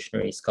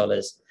counter-revolutionary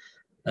scholars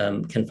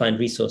can find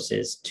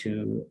resources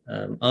to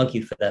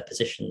argue for their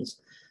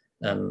positions.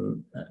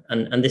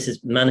 And this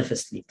is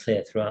manifestly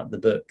clear throughout the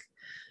book.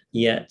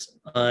 Yet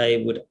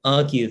I would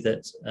argue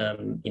that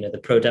the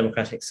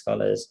pro-democratic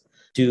scholars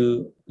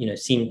do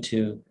seem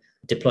to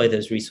deploy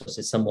those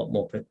resources somewhat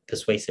more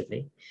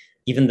persuasively,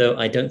 even though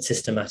I don't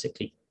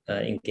systematically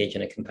engage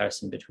in a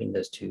comparison between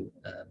those two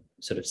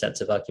sort of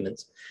sets of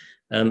arguments.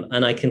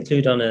 And I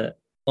conclude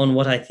on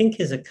what I think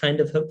is a kind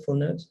of hopeful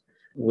note,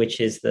 which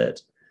is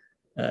that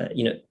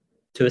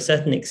to a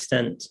certain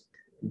extent,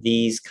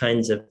 these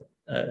kinds of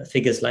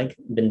figures like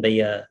Ibn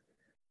Bayya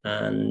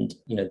and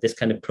this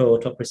kind of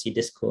pro-autocracy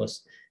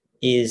discourse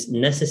is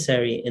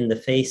necessary in the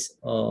face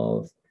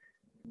of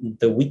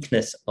the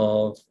weakness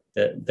of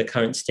the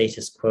current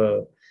status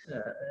quo,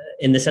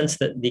 in the sense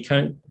that the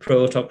current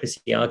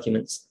pro-autocracy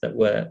arguments that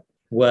were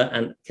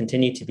and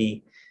continue to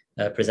be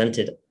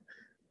presented,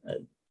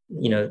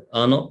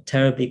 are not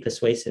terribly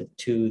persuasive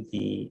to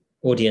the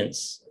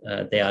audience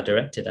they are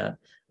directed at.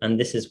 And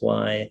this is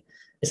why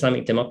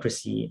Islamic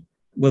democracy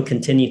will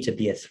continue to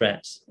be a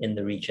threat in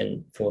the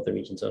region for the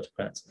region's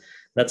autocrats.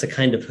 That's a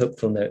kind of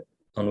hopeful note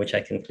on which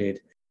I conclude.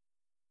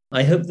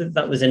 I hope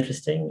that was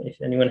interesting.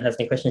 If anyone has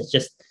any questions,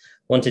 just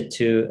wanted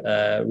to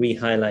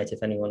re-highlight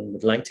if anyone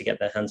would like to get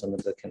their hands on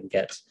the book and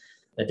get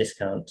a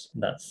discount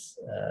that's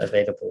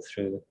available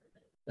through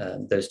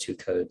those two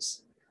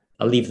codes.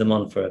 I'll leave them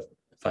on for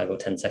 5 or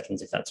 10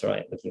 seconds if that's all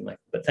right with you, Mike.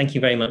 But thank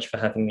you very much for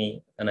having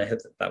me, and I hope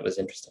that was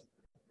interesting.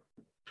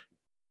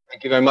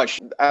 Thank you very much.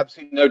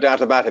 Absolutely no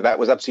doubt about it. That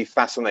was absolutely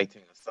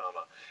fascinating,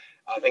 Osama.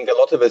 I think a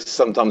lot of us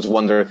sometimes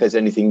wonder if there's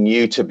anything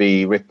new to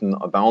be written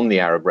about the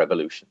Arab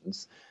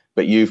revolutions.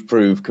 but you've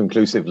proved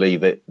conclusively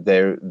that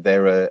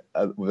they're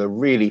a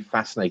really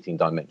fascinating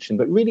dimension,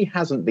 but really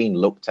hasn't been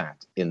looked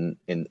at in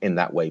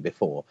that way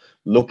before.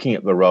 Looking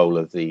at the role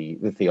of the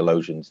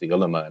theologians, the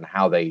ulama, and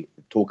how they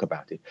talk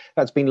about it,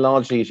 that's been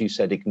largely, as you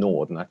said,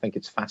 ignored. And I think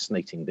it's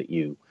fascinating that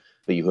you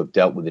have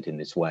dealt with it in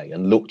this way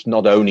and looked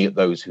not only at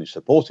those who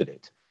supported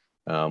it,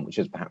 which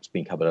has perhaps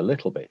been covered a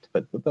little bit,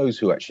 but those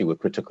who actually were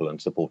critical and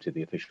supported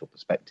the official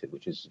perspective,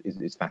 which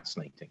is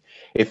fascinating,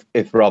 if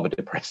rather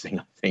depressing,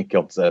 I think,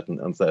 on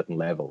certain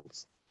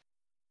levels.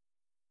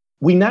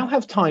 We now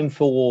have time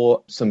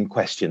for some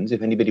questions.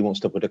 If anybody wants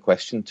to put a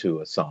question to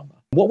Osama,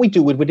 what we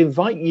do, we'd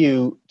invite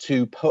you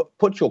to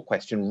put your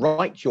question,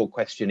 write your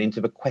question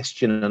into the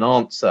question and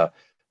answer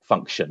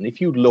function. If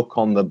you look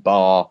on the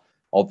bar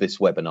of this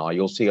webinar,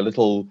 you'll see a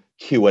little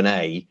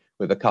Q&A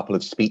with a couple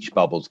of speech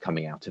bubbles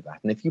coming out of that.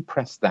 And if you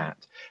press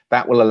that,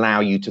 that will allow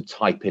you to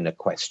type in a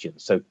question.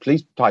 So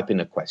please type in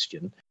a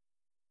question.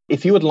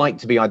 If you would like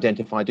to be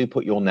identified, do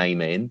put your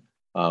name in,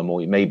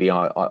 or you may be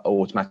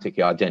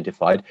automatically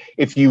identified.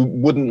 If you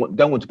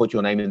don't want to put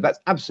your name in, that's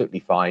absolutely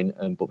fine,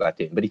 and put that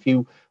in. But if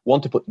you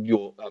want to put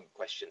your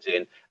questions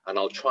in, and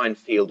I'll try and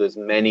field as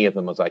many of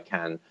them as I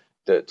can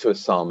to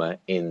Osama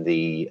in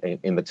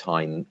the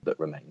time that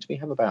remains. We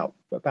have about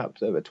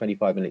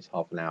 25 minutes,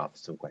 half an hour for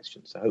some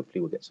questions. So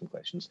hopefully we'll get some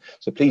questions.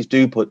 So please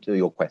do put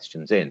your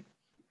questions in.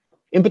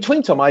 In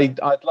between time, I'd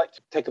like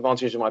to take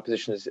advantage of my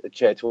position as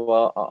chair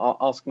to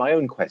ask my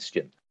own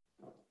question.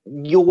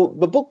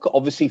 The book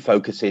obviously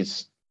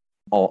focuses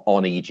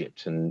on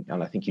Egypt, and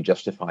I think you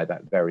justify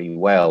that very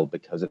well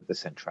because of the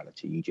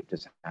centrality Egypt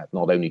has had,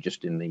 not only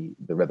just in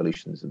the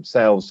revolutions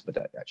themselves, but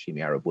actually in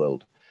the Arab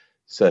world,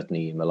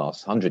 certainly in the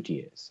last 100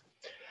 years.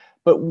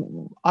 But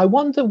I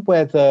wonder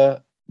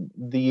whether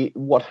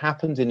what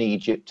happened in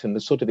Egypt and the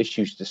sort of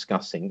issues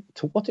discussing,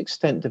 to what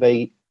extent do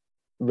they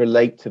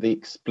relate to the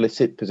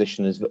explicit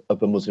position of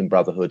the Muslim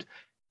Brotherhood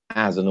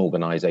as an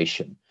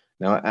organization?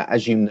 Now,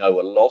 as you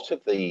know, a lot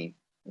of the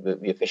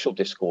official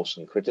discourse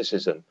and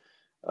criticism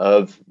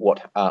of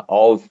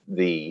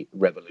the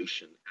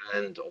revolution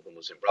and of the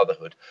Muslim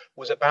Brotherhood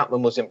was about the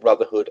Muslim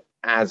Brotherhood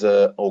as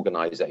an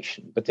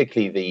organization,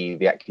 particularly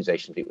the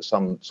accusation that it was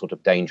some sort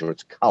of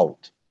dangerous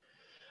cult.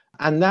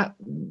 And that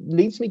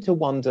leads me to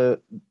wonder,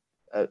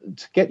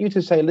 to get you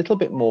to say a little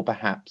bit more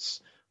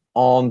perhaps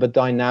on the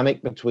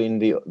dynamic between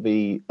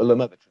the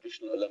ulama, the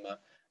traditional ulama,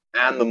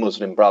 and the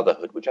Muslim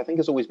Brotherhood, which I think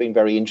has always been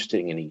very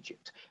interesting in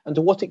Egypt. And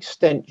to what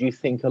extent do you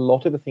think a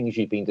lot of the things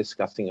you've been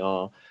discussing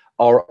are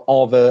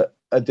of a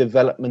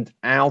development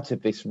out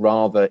of this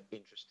rather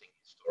interesting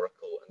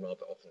historical and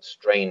rather often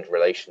strained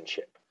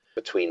relationship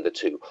between the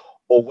two,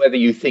 or whether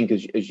you think,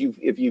 as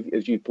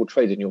you've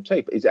portrayed in your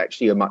tape, is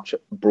actually a much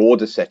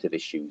broader set of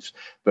issues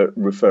that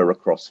refer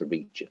across the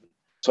region.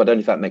 So I don't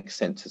know if that makes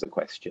sense as a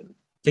question.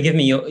 Forgive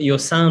me, your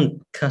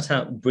sound cut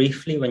out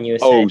briefly when you were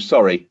saying... Oh,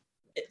 sorry.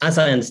 As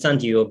I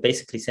understand you, you're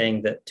basically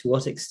saying that to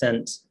what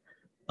extent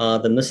are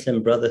the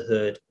Muslim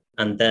Brotherhood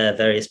and their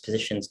various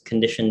positions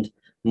conditioned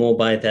more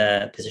by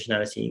their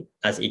positionality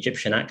as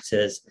Egyptian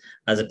actors,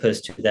 as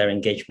opposed to their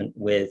engagement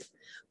with,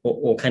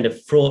 or kind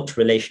of fraught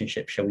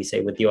relationship, shall we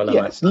say, with the ulama?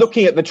 Yes,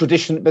 looking at the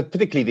tradition, but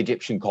particularly the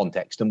Egyptian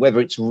context, and whether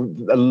it's a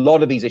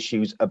lot of these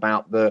issues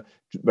about the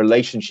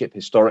relationship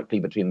historically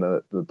between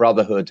the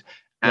Brotherhood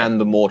and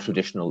the more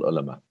traditional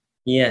ulama.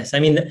 Yes, I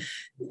mean,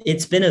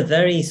 it's been a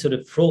very sort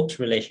of fraught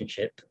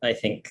relationship, I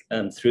think,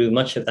 through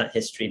much of that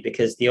history,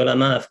 because the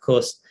ulama, of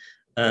course,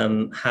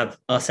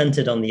 are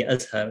centered on the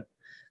Azhar.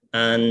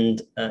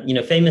 And,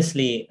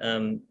 famously,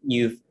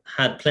 you've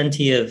had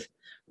plenty of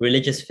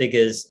religious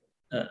figures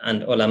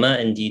and ulama,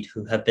 indeed,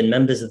 who have been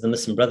members of the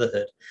Muslim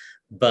Brotherhood,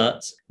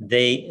 but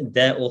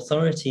their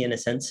authority, in a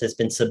sense, has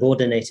been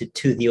subordinated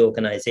to the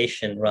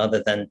organization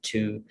rather than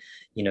to,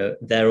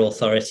 their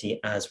authority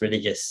as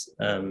religious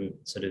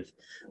sort of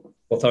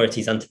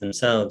authorities unto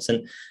themselves.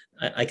 And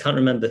I can't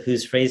remember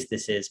whose phrase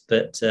this is,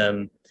 but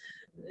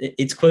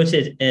it's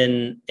quoted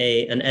in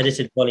an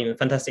edited volume, a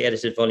fantastic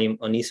edited volume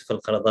on Yusuf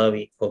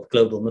al-Qaradawi called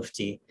Global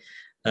Mufti,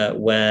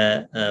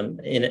 where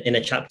in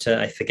a chapter,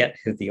 I forget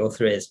who the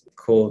author is,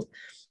 called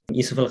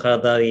Yusuf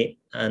al-Qaradawi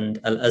and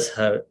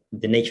Al-Azhar,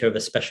 the nature of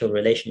a special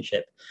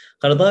relationship.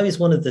 Qaradawi is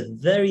one of the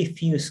very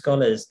few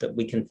scholars that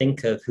we can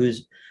think of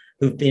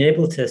who've been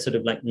able to sort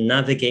of like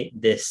navigate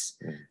this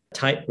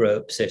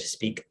tightrope, so to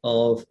speak,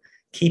 of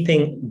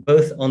keeping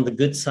both on the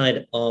good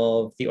side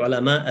of the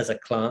ulama as a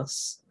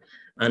class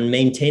and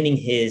maintaining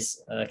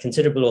his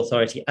considerable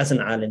authority as an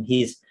alim.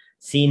 He's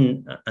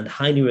seen and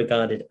highly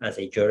regarded as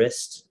a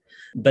jurist,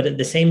 but at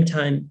the same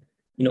time,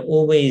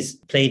 always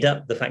played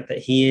up the fact that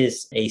he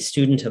is a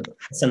student of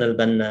Hassan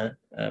al-Banna,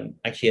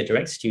 actually a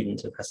direct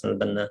student of Hassan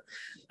al-Banna,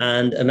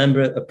 and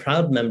a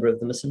proud member of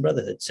the Muslim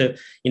Brotherhood. So,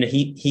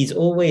 he's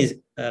always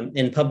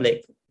in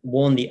public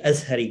worn the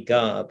Azhari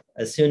garb.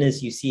 As soon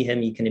as you see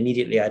him, you can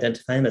immediately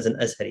identify him as an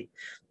Azhari,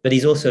 but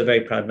he's also a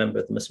very proud member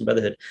of the Muslim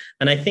Brotherhood.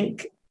 And I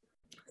think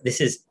this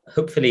is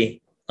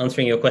hopefully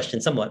answering your question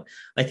somewhat.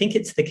 I think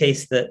it's the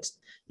case that,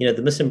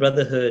 the Muslim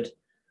Brotherhood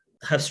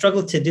have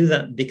struggled to do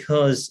that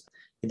because,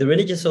 the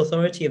religious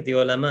authority of the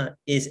ulama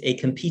is a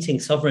competing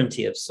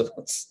sovereignty of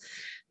sorts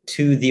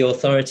to the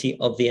authority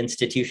of the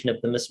institution of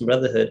the Muslim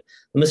Brotherhood.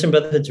 The Muslim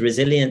Brotherhood's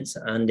resilience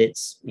and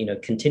its,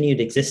 continued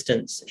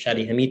existence,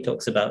 Shadi Hamid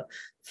talks about,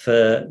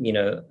 for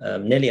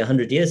nearly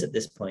 100 years at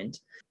this point,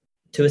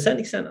 to a certain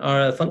extent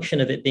are a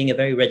function of it being a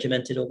very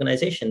regimented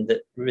organization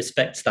that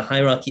respects the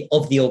hierarchy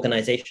of the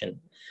organization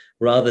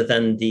rather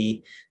than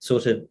the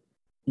sort of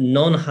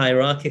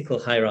non-hierarchical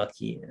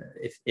hierarchy,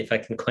 if I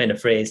can coin a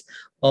phrase,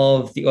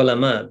 of the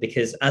ulama.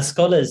 Because as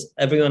scholars,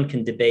 everyone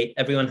can debate,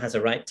 everyone has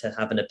a right to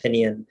have an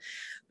opinion.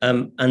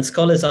 And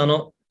scholars are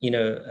not,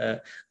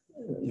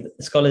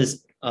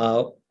 scholars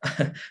are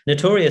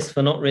notorious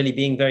for not really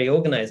being very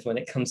organized when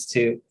it comes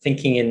to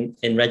thinking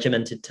in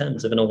regimented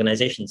terms of an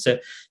organization. So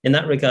in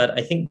that regard,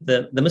 I think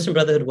the Muslim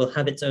Brotherhood will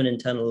have its own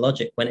internal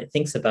logic when it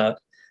thinks about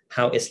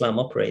how Islam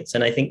operates.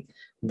 And I think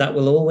that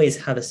will always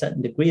have a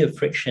certain degree of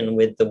friction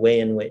with the way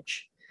in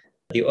which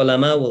the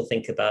ulama will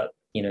think about,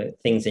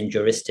 things in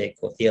juristic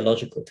or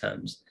theological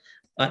terms.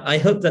 I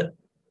hope that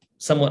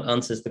somewhat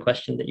answers the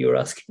question that you were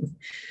asking.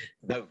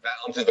 No, that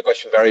answers the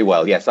question very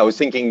well. Yes, I was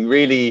thinking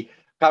really,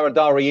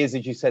 Paradari is,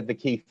 as you said, the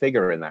key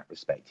figure in that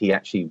respect. He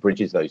actually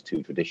bridges those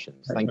two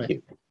traditions. That's Thank right.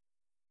 you.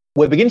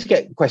 We're beginning to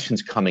get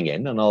questions coming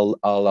in, and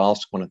I'll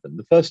ask one of them.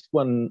 The first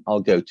one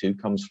I'll go to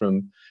comes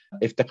from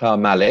Iftikhar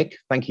Malik.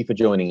 Thank you for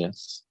joining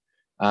us.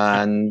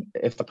 And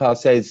Iftikhar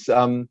says,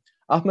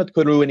 Ahmed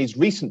Kuru in his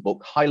recent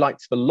book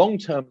highlights the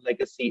long-term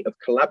legacy of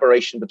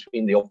collaboration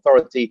between the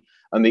authority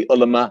and the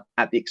ulama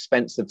at the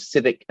expense of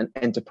civic and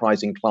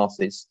enterprising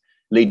classes,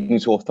 leading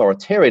to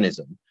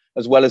authoritarianism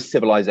as well as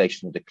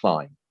civilizational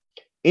decline.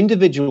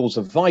 Individuals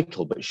are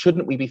vital, but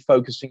shouldn't we be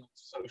focusing on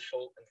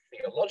social and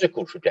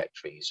theological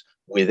trajectories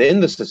within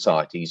the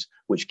societies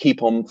which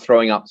keep on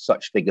throwing up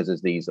such figures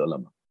as these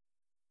ulama?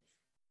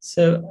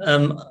 So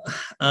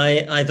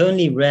I've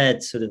only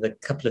read sort of a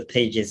couple of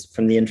pages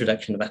from the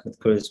introduction of Ahmed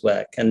Kuru's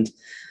work, and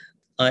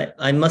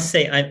I must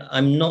say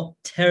I'm not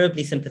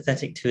terribly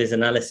sympathetic to his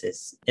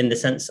analysis in the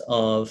sense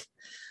of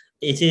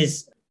it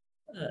is,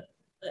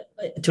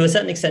 to a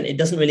certain extent, it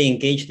doesn't really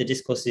engage the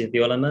discourses of the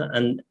ulama,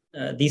 and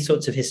these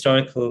sorts of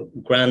historical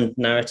grand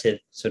narrative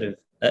sort of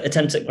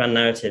attempts at grand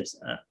narratives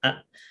at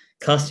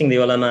casting the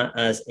ulama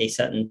as a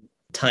certain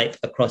type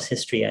across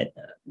history,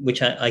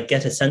 which I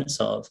get a sense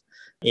of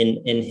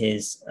in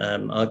his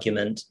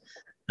argument,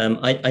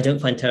 I don't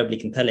find terribly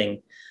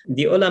compelling.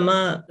 The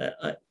ulama,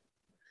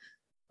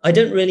 I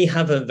don't really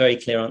have a very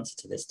clear answer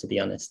to this, to be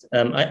honest.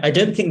 I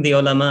don't think the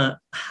ulama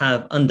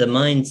have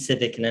undermined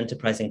civic and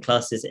enterprising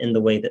classes in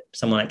the way that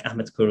someone like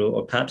Ahmed Kuru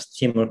or perhaps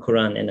Timur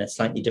Kuran in a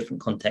slightly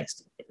different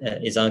context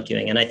is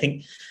arguing. And I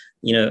think,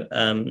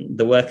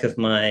 the work of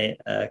my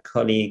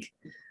colleague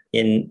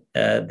in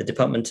the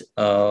department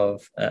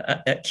of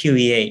at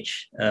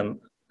QEH,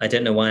 I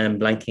don't know why I'm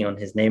blanking on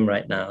his name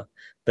right now,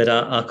 but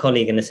our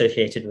colleague and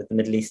associated with the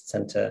Middle East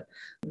Center,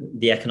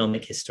 the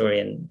economic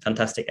historian,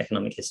 fantastic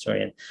economic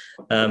historian.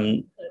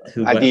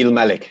 Adil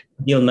Malik.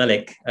 Adil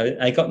Malik.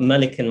 I got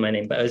Malik in my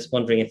name, but I was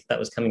wondering if that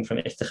was coming from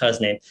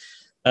Iftikhar's name.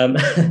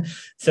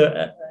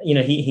 So,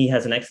 he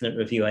has an excellent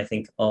review, I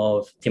think,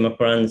 of Timur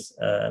Kuran's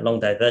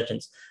Long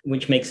Divergence,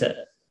 which makes a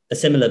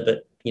similar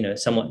but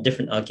somewhat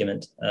different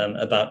argument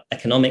about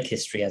economic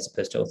history as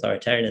opposed to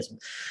authoritarianism.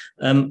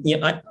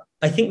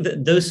 I think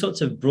that those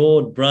sorts of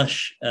broad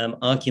brush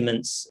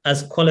arguments,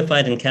 as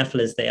qualified and careful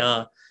as they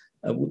are,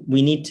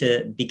 we need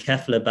to be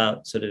careful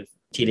about sort of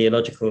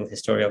teleological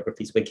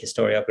historiographies, Whig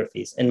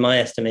historiographies, in my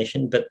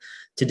estimation. But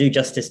to do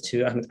justice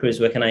to Ahmed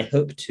Kuru's work, and I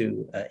hope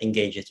to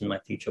engage it in my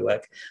future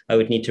work, I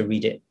would need to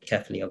read it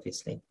carefully,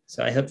 obviously.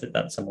 So I hope that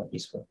that's somewhat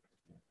useful.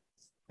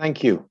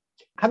 Thank you.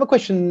 I have a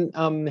question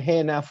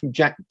here now from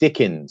Jack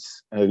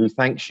Dickens, who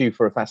thanks you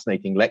for a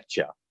fascinating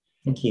lecture.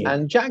 Thank you.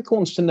 And Jack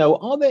wants to know,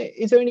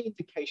 is there any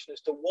indication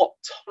as to what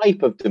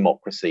type of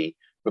democracy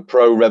the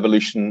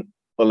pro-revolution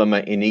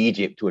ulama in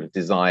Egypt would have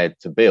desired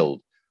to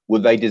build?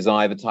 Would they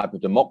desire the type of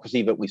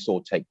democracy that we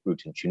saw take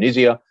root in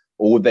Tunisia,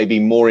 or would they be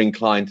more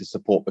inclined to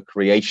support the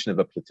creation of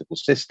a political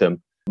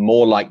system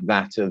more like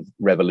that of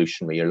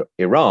revolutionary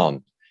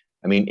Iran?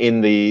 I mean, in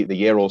the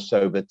year or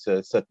so that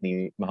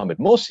certainly Mohamed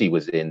Morsi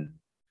was in,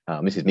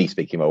 this is me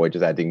speaking, by the way,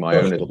 just adding my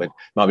own little bit,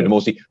 Mohamed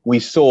Morsi, we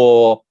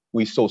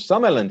saw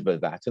some element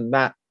of that, and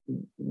that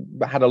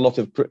had a lot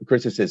of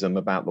criticism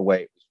about the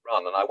way it was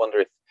run. And I wonder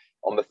if,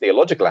 on the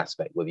theological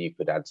aspect, whether you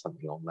could add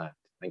something on that.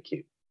 Thank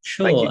you.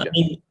 Sure. Thank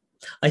you,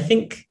 I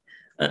think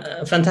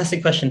a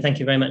fantastic question. Thank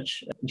you very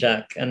much,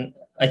 Jack. And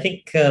I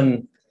think,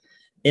 in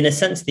a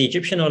sense, the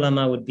Egyptian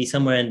ulama would be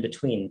somewhere in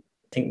between.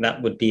 I think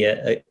that would be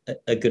a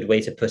good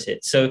way to put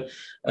it. So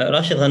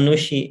Rashid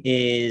Ghannouchi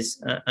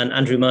is, and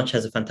Andrew March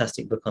has a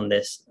fantastic book on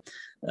this,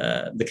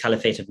 The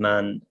Caliphate of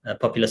Man,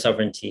 Popular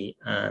Sovereignty,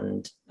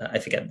 and I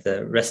forget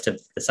the rest of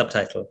the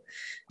subtitle.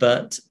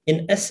 But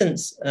in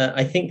essence,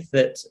 I think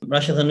that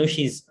Rashid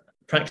Ghannouchi's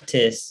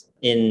practice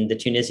in the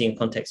Tunisian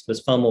context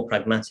was far more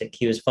pragmatic.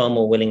 He was far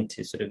more willing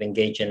to sort of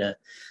engage in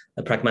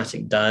a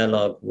pragmatic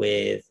dialogue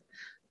with,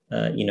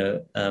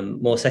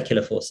 more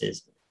secular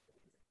forces.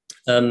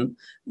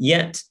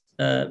 Yet,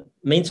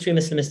 mainstream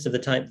Islamists of the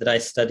type that I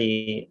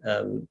study,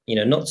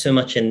 not so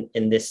much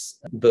in this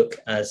book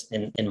as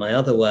in my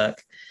other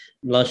work,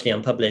 largely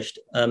unpublished,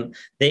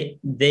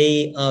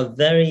 they are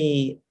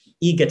very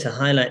eager to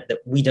highlight that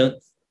we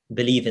don't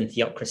believe in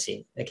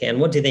theocracy. Okay, and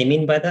what do they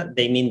mean by that?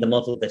 They mean the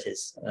model that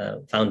is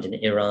found in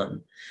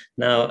Iran.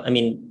 Now, I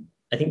mean,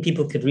 I think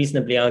people could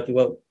reasonably argue,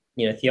 well,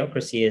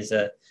 theocracy is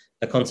a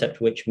concept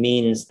which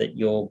means that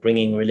you're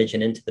bringing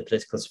religion into the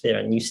political sphere,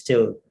 and you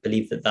still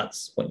believe that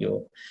that's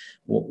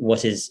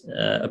what is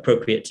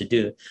appropriate to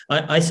do.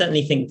 I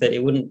certainly think that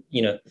it wouldn't,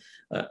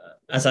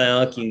 as I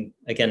argue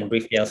again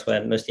briefly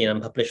elsewhere, mostly in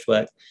unpublished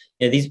work,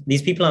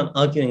 these people aren't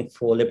arguing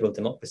for liberal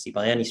democracy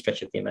by any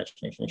stretch of the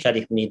imagination.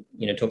 Shadi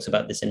Hamid, talks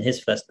about this in his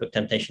first book,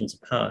 Temptations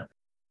of Power.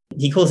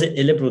 He calls it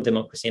illiberal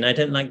democracy, and I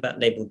don't like that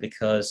label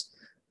because,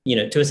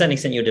 to a certain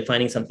extent, you're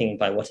defining something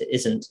by what it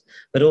isn't,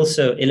 but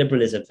also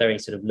illiberal is a very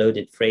sort of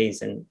loaded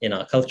phrase in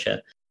our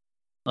culture.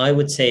 I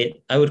would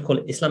call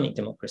it Islamic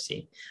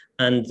democracy.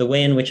 And the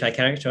way in which I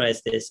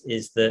characterize this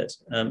is that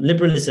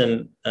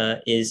liberalism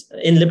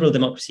in liberal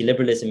democracy,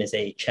 liberalism is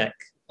a check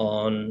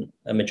on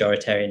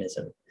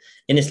majoritarianism.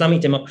 In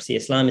Islamic democracy,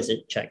 Islam is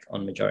a check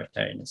on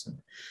majoritarianism.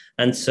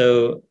 And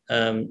so,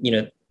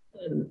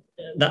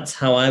 that's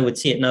how I would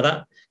see it. Now,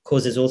 that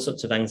causes all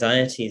sorts of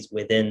anxieties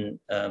within,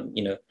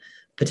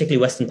 particularly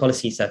Western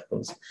policy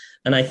circles.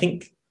 And I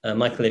think,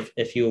 Michael,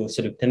 if you'll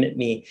sort of permit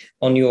me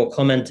on your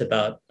comment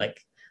about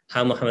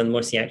how Mohammed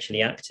Morsi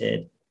actually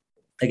acted.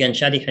 Again,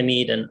 Shadi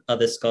Hamid and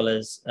other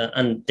scholars,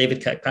 and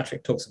David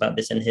Kirkpatrick talks about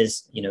this in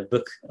his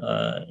book,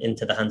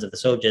 Into the Hands of the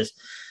Soldiers.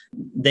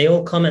 They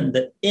all comment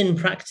that in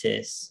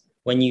practice,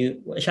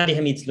 Shadi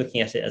Hamid's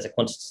looking at it as a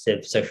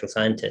quantitative social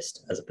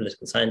scientist, as a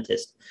political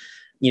scientist,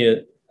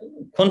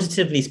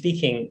 quantitatively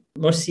speaking,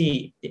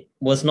 Morsi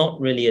was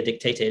not really a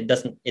dictator.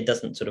 It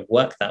doesn't sort of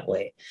work that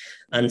way.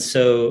 And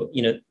so,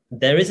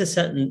 there is a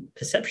certain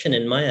perception,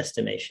 in my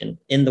estimation,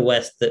 in the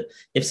West that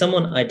if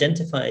someone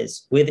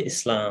identifies with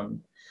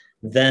Islam,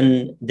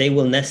 then they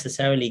will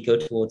necessarily go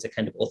towards a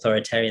kind of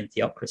authoritarian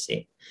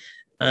theocracy.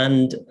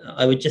 And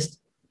I would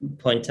just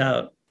point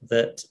out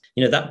that,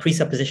 that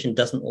presupposition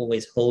doesn't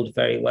always hold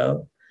very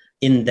well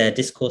in their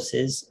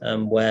discourses,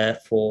 where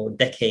for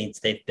decades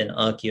they've been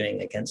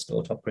arguing against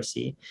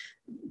autocracy,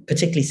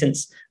 particularly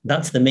since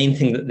that's the main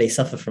thing that they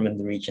suffer from in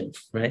the region,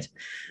 right?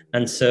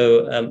 And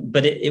so,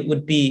 but it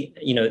would be,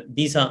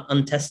 these are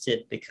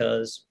untested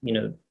because,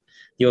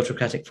 the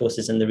autocratic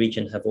forces in the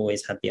region have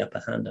always had the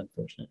upper hand,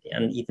 unfortunately.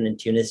 And even in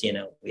Tunisia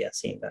now, we are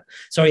seeing that.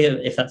 Sorry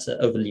if that's an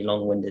overly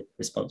long-winded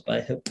response, but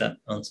I hope that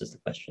answers the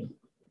question.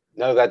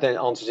 No, that then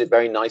answers it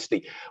very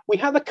nicely. We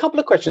have a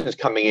couple of questions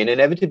coming in,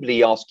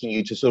 inevitably asking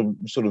you to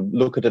sort of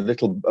look at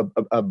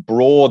a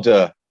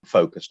broader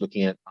focus,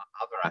 looking at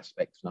other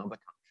aspects in other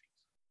countries.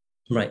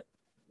 Right.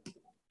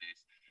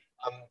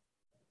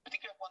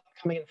 Particularly one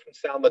coming in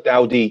from Salma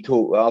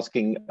Dowdi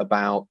asking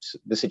about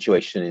the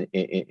situation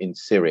in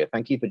Syria.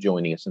 Thank you for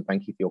joining us, and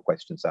thank you for your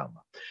question,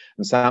 Salma.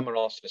 And Salma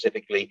asked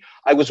specifically,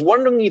 I was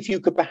wondering if you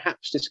could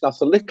perhaps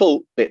discuss a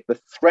little bit the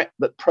threat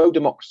that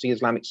pro-democracy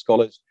Islamic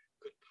scholars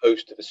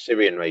opposed to the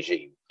Syrian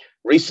regime.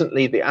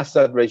 Recently, the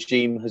Assad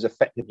regime has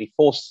effectively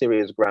forced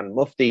Syria's Grand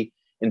Mufti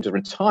into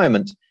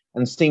retirement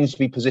and seems to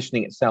be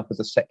positioning itself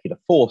as a secular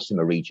force in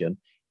the region,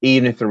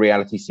 even if the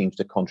reality seems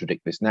to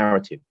contradict this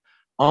narrative.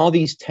 Are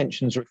these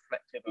tensions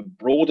reflective of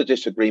broader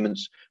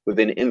disagreements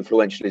within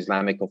influential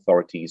Islamic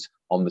authorities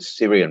on the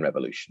Syrian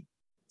revolution?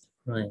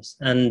 Right.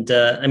 And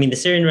the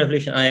Syrian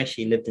revolution, I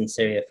actually lived in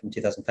Syria from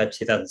 2005 to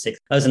 2006.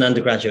 I was an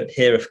undergraduate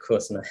here, of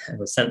course, and I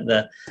was sent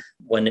there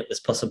when it was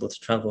possible to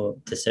travel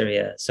to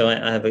Syria. So I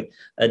have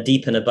a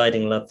deep and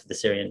abiding love for the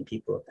Syrian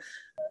people.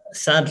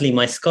 Sadly,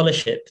 my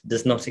scholarship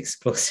does not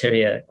explore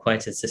Syria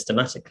quite as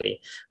systematically.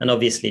 And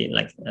obviously,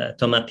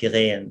 Thomas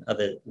Piret and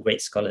other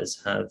great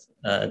scholars have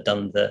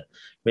done the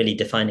really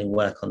defining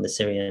work on the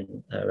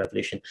Syrian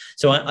revolution.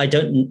 So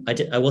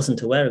I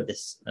wasn't aware of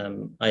this,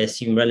 I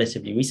assume,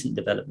 relatively recent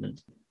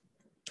development.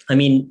 I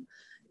mean,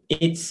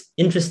 it's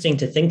interesting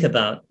to think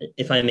about,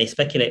 if I may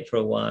speculate for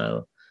a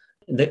while,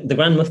 the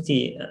Grand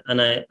Mufti,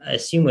 and I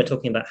assume we're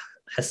talking about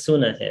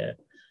Hassouna here,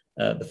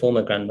 the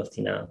former Grand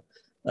Mufti now,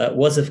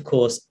 was, of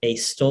course, a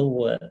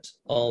stalwart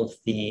of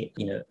the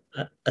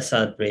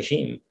Assad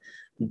regime.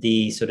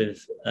 The sort of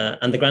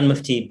and the Grand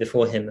Mufti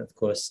before him, of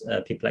course,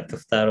 people like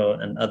Kaftaro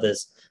and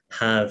others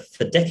have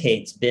for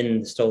decades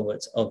been the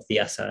stalwarts of the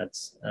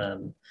Assads.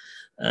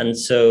 And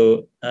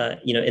so,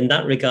 in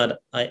that regard,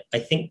 I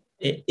think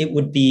it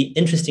would be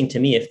interesting to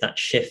me if that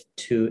shift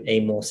to a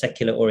more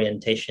secular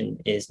orientation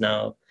is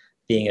now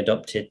being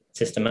adopted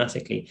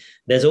systematically.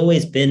 There's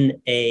always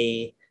been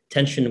a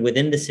tension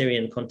within the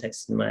Syrian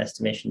context, in my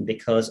estimation,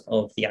 because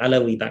of the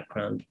Alawi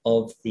background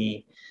of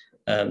the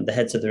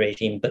heads of the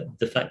regime, but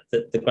the fact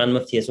that the Grand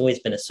Mufti has always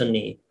been a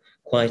Sunni,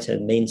 quite a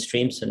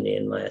mainstream Sunni,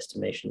 in my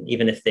estimation,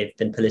 even if they've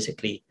been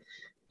politically,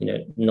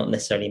 not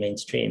necessarily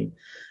mainstream,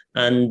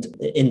 and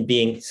in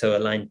being so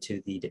aligned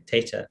to the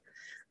dictator.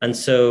 And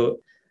so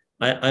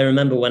I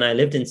remember when I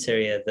lived in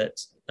Syria that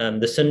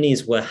the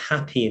Sunnis were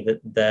happy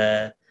that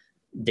their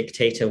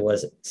dictator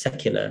was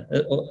secular.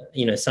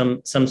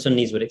 Some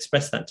Sunnis would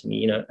express that to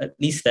me. At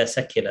least they're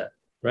secular,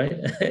 right?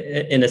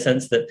 In a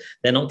sense that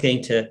they're not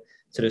going to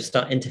sort of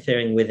start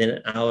interfering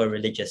within our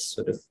religious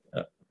sort of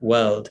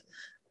world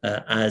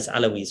as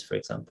Alawis, for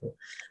example.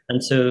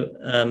 And so,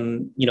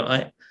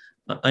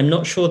 I'm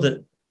not sure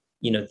that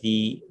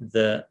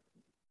the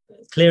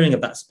clearing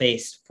of that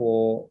space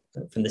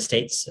from the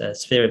state's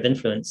sphere of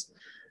influence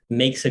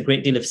makes a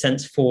great deal of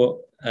sense for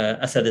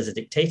Assad as a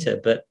dictator,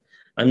 but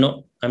I'm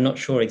not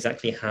sure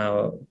exactly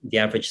how the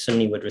average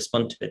Sunni would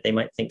respond to it. They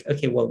might think,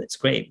 okay, well, it's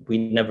great. We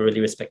never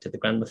really respected the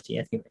Grand Mufti,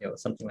 I think, or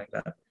something like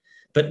that.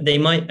 But they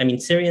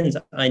might, Syrians,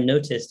 I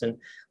noticed, and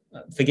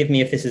forgive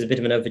me if this is a bit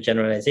of an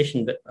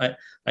overgeneralization, but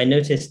I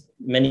noticed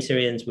many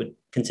Syrians would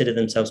consider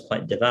themselves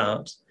quite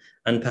devout,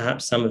 and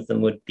perhaps some of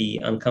them would be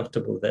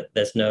uncomfortable that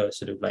there's no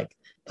sort of like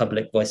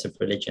public voice of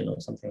religion or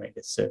something like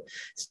this. So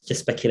it's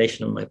just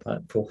speculation on my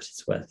part for what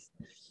it's worth.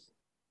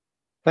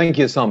 Thank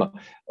you, Osama.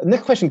 The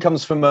next question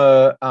comes from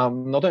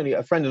not only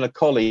a friend and a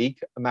colleague,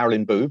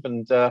 Marilyn Boob,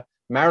 and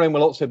Marilyn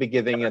will also be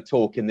giving a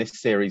talk in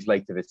this series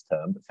later this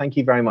term. But thank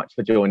you very much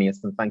for joining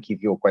us, and thank you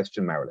for your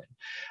question, Marilyn.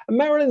 And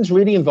Marilyn's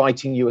really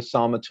inviting you,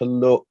 Osama, to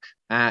look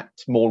at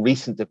more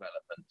recent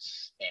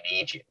developments in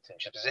Egypt, and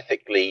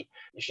specifically,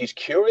 she's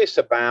curious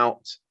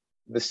about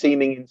the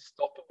seeming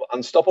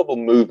unstoppable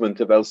movement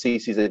of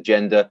El-Sisi's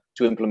agenda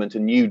to implement a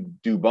new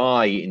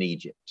Dubai in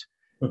Egypt,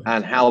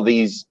 and how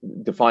these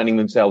defining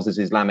themselves as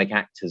Islamic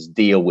actors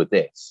deal with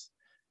this.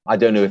 I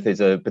don't know if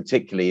there's a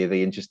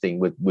particularly interesting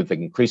with the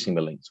increasing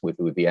the links with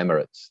the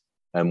Emirates,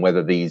 and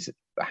whether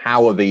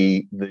how are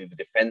the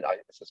defend. I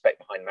suspect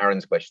behind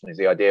Marin's question is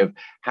the idea of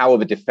how are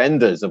the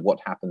defenders of what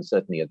happened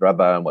certainly at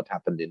Rabaa and what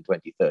happened in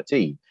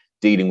 2013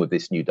 dealing with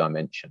this new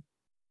dimension.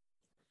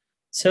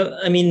 So,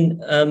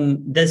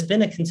 there's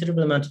been a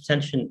considerable amount of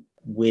tension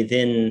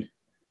within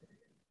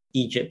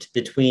Egypt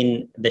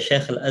between the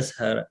Sheikh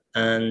al-Azhar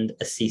and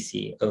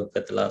al-Sisi over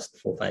the last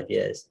 4 or 5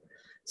 years.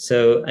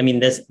 So,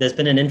 there's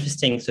been an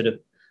interesting sort of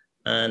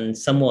and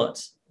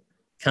somewhat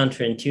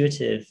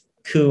counterintuitive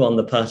coup on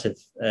the part of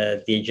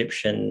the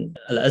Egyptian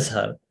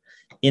al-Azhar,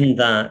 in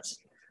that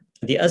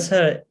the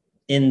Azhar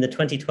in the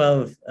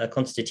 2012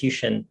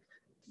 constitution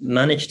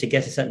managed to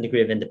get a certain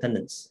degree of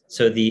independence.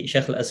 So the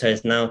Sheikh al-Azhar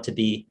is now to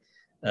be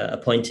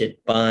appointed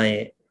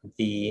by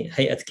the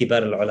Hayat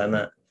Kibar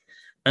al-Ulama.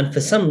 And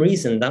for some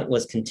reason, that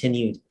was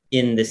continued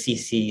in the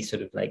Sisi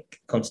sort of like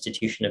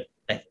constitution of,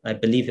 I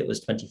believe it was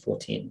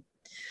 2014.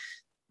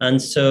 And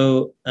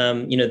so,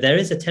 there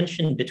is a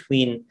tension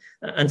between,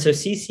 and so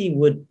Sisi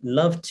would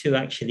love to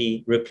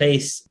actually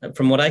replace,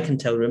 from what I can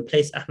tell,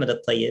 Ahmed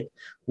al-Tayyib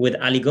with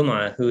Ali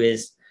Gum'a, who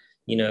is,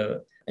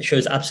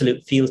 shows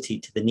absolute fealty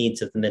to the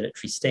needs of the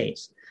military state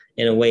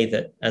in a way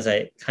that, as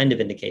I kind of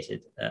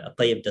indicated,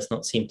 al-Tayyib does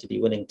not seem to be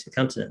willing to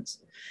countenance.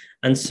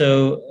 And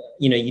so,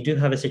 you do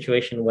have a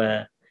situation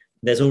where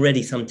there's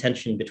already some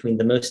tension between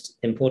the most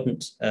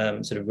important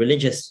sort of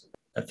religious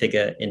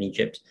figure in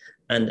Egypt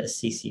and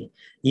al-Sisi.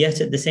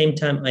 Yet at the same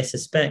time, I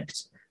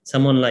suspect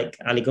someone like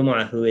Ali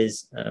Gum'a, who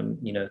is,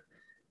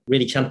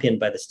 really championed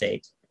by the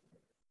state,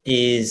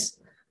 is,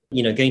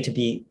 going to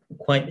be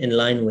quite in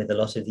line with a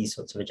lot of these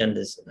sorts of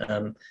agendas.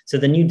 So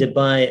the new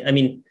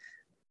Dubai,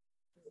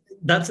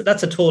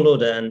 that's a tall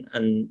order,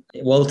 and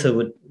Walter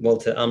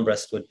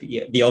Armbrust would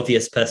be the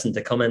obvious person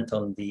to comment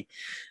on the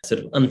sort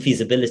of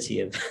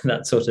unfeasibility of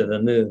that sort of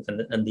a move,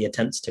 and the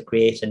attempts to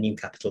create a new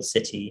capital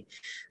city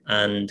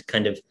and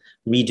kind of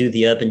redo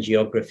the urban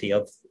geography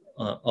of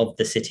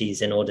the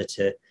cities in order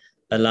to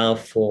allow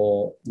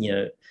for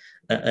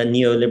a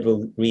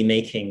neoliberal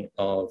remaking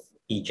of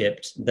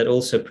Egypt that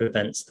also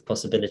prevents the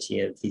possibility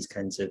of these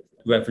kinds of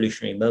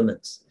revolutionary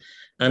moments.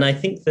 And I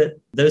think that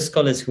those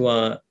scholars who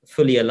are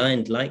fully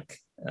aligned, like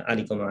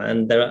Ali Gum'a,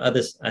 and there are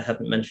others I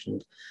haven't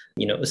mentioned,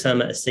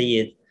 Osama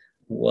al-Sayyid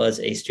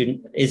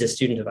is a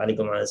student of Ali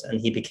Gum'a's, and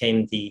he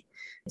became the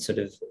sort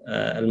of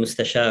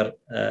al-Mustashar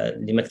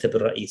li Maktab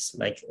al-Ra'is,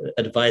 like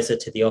advisor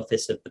to the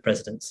office of the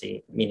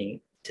presidency, meaning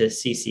to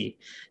Sisi.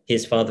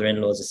 His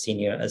father-in-law is a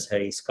senior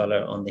Azhari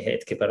scholar on the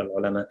Hayat Kibar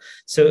al-Ulama.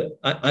 So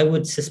I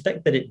would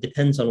suspect that it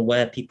depends on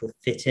where people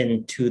fit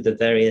into the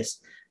various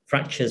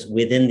fractures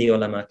within the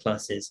ulama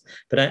classes.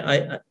 But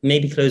I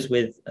maybe close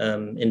with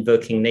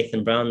invoking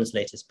Nathan Brown's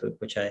latest book,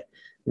 which I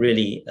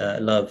really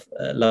loved,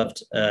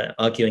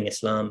 Arguing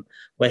Islam,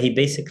 where he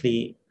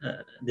basically,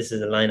 this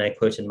is a line I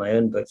quote in my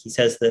own book, he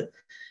says that,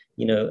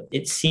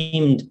 it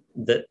seemed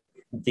that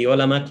the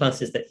ulama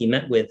classes that he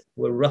met with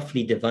were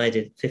roughly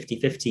divided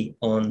 50-50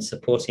 on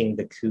supporting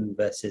the coup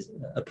versus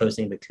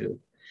opposing the coup.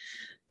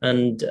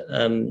 And,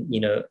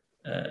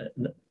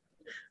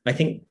 I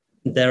think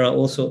there are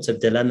all sorts of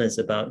dilemmas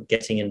about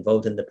getting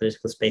involved in the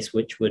political space,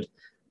 which would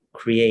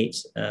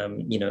create,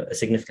 a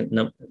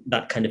significant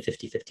that kind of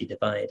 50-50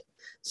 divide.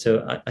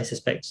 So I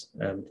suspect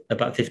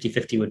about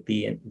 50-50 would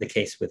be the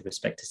case with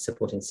respect to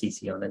supporting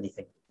Sisi on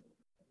anything.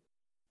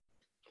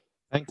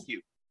 Thank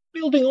you.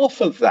 Building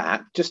off of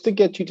that, just to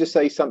get you to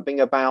say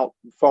something about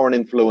foreign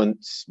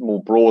influence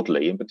more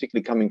broadly, and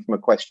particularly coming from a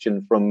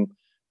question from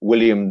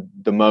William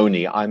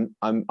Damoni.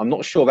 I'm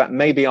not sure. That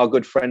may be our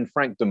good friend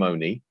Frank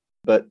Damoni,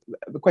 but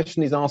the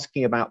question is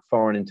asking about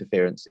foreign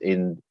interference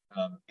in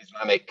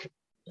Islamic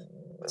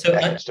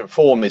efforts to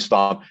reform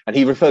Islam, and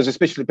he refers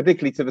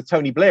particularly to the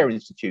Tony Blair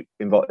Institute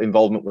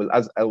involvement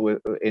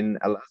in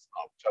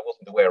Al-Azhar, which I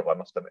wasn't aware of, I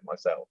must admit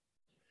myself.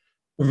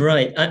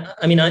 Right.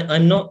 I mean,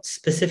 I'm not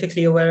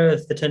specifically aware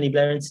of the Tony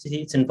Blair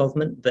Institute's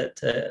involvement,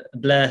 but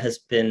Blair has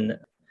been,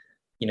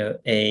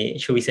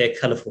 shall we say, a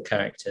colourful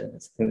character. I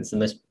think that's the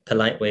most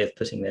polite way of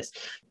putting this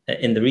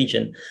in the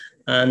region.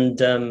 And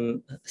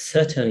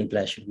Sir Tony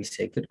Blair, should we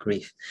say? Good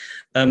grief.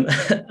 And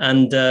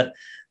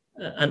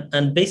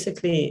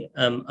basically,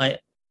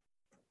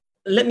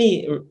 let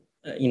me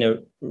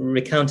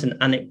recount an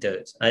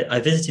anecdote. I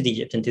visited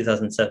Egypt in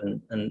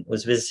 2007 and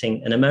was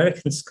visiting an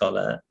American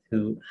scholar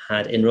who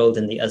had enrolled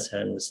in the Azhar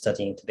and was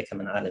studying to become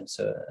an alim,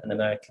 so an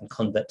American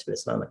convert to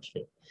Islam,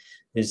 actually,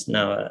 who's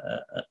now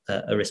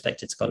a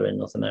respected scholar in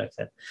North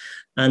America.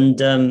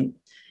 And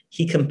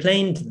he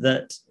complained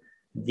that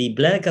the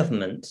Blair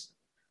government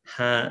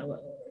had,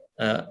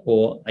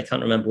 or I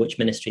can't remember which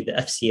ministry, the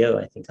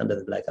FCO, I think, under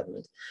the Blair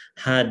government,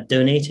 had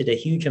donated a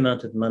huge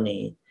amount of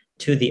money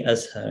to the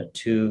Azhar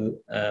to,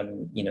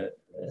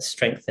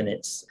 strengthen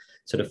its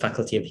sort of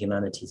faculty of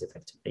humanities,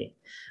 effectively.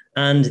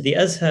 And the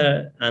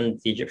Azhar and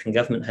the Egyptian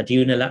government had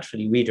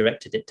unilaterally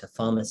redirected it to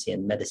pharmacy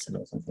and medicine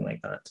or something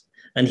like that.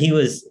 And he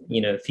was,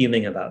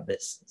 fuming about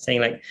this,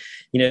 saying like,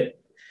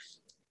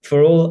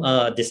 for all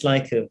our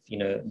dislike of,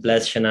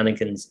 Blair's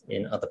shenanigans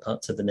in other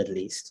parts of the Middle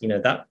East,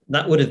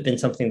 that would have been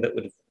something that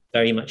would have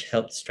very much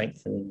helped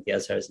strengthen the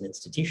Azhar as an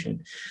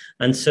institution.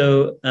 And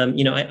so,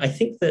 I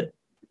think that,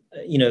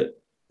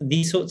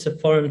 these sorts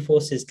of foreign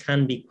forces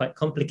can be quite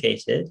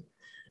complicated.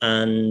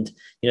 And,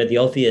 the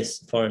obvious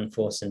foreign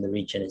force in the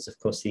region is, of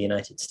course, the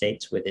United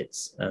States with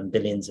its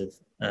billions of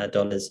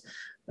dollars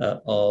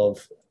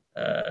of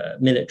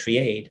military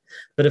aid.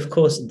 But of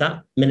course,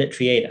 that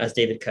military aid, as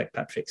David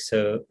Kirkpatrick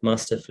so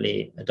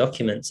masterfully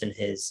documents in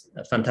his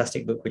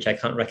fantastic book, which I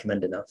can't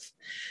recommend enough,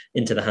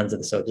 Into the Hands of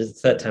the Soldiers, the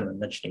third time I'm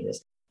mentioning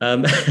this,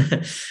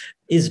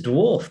 is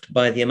dwarfed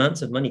by the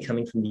amounts of money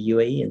coming from the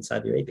UAE and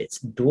Saudi Arabia. It's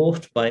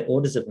dwarfed by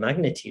orders of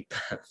magnitude,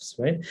 perhaps,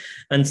 right?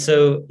 And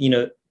so,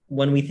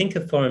 when we think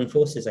of foreign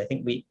forces, I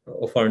think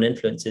or foreign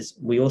influences,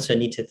 we also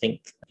need to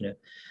think,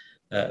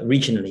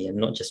 regionally and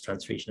not just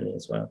transregionally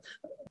as well.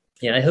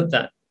 Yeah, I hope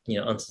that,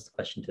 answers the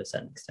question to a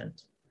certain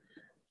extent.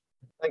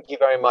 Thank you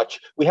very much.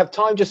 We have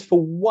time just for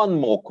one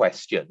more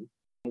question,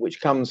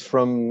 which comes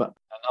from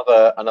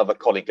another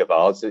colleague of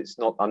ours.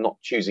 I'm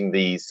not choosing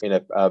these in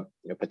a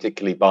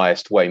particularly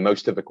biased way.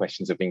 Most of the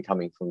questions have been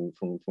coming from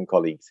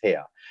colleagues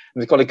here.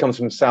 And the colleague comes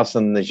from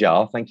Sausan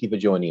Najjar. Thank you for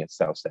joining us,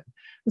 Sausan.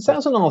 And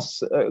Sausan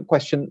asks a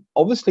question.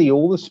 Obviously,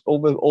 all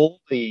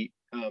the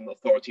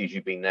authorities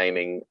you've been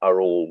naming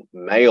are all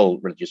male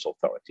religious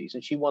authorities,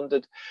 and she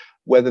wondered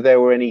whether there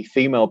were any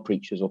female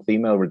preachers or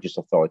female religious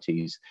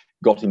authorities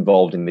got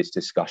involved in this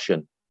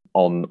discussion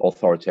on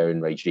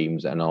authoritarian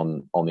regimes and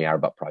on the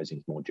Arab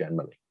uprisings more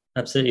generally.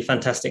 Absolutely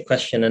fantastic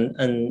question.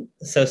 And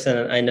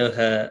Sausan, I know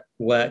her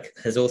work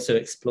has also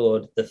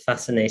explored the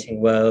fascinating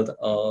world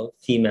of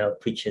female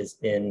preachers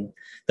in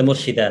the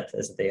Murshidat,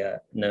 as they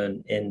are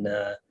known in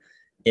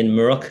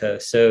Morocco.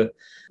 So,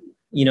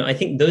 I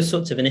think those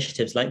sorts of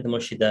initiatives like the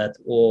Murshidat,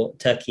 or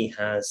Turkey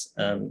has,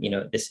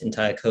 this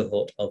entire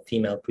cohort of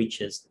female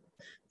preachers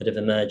that have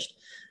emerged.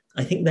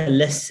 I think they're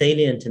less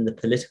salient in the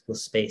political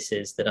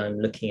spaces that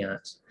I'm looking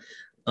at.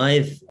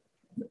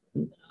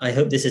 I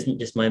hope this isn't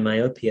just my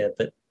myopia,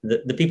 but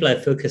the people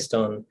I've focused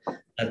on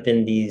have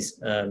been these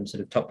sort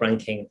of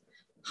top-ranking,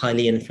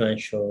 highly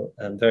influential,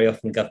 very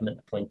often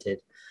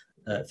government-appointed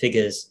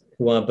figures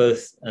who are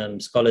both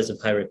scholars of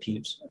high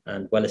repute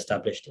and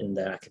well-established in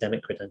their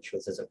academic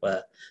credentials, as it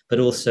were, but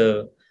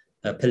also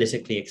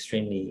politically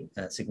extremely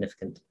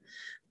significant.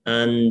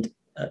 And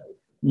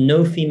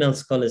no female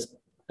scholars,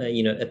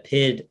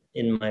 appeared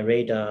in my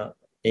radar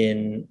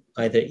in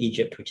either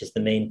Egypt, which is the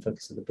main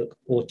focus of the book,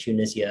 or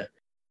Tunisia.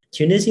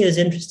 Tunisia is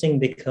interesting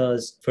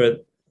because for a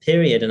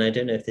period, and I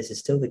don't know if this is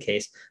still the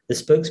case, the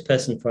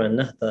spokesperson for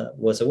An-Nahdha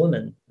was a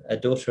woman, a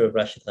daughter of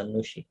Rashid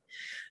Ghannouchi.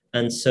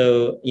 And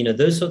so,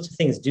 those sorts of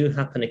things do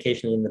happen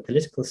occasionally in the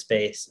political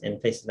space in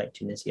places like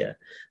Tunisia.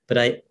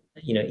 But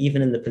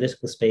even in the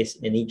political space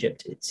in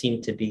Egypt, it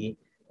seemed to be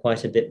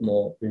quite a bit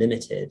more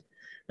limited.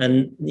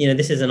 And,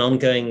 this is an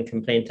ongoing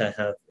complaint I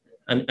have.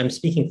 I'm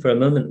speaking for a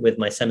moment with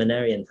my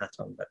seminarian hat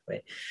on, by the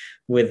way,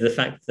 with the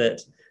fact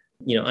that,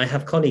 I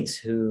have colleagues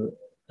who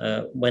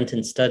went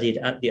and studied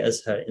at the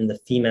Azhar in the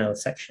female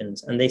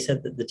sections, and they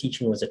said that the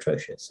teaching was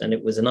atrocious and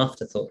it was an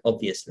afterthought,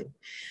 obviously.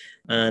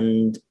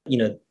 And,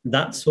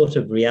 that sort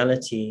of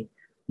reality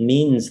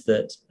means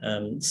that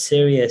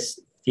serious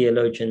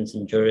theologians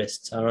and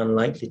jurists are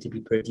unlikely to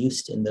be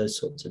produced in those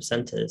sorts of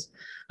centers.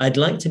 I'd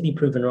like to be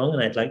proven wrong,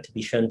 and I'd like to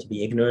be shown to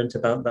be ignorant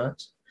about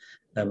that.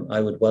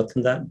 I would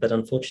welcome that, but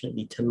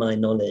unfortunately, to my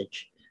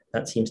knowledge,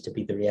 that seems to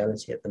be the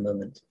reality at the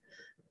moment.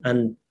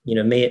 And,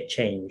 may it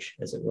change,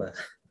 as it were.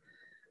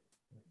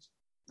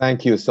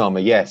 Thank you,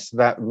 Osama. Yes,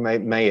 that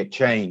may it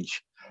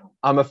change.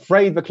 I'm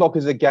afraid the clock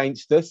is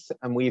against us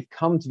and we've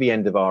come to the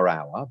end of our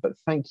hour, but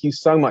thank you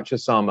so much,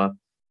 Osama,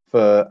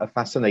 for a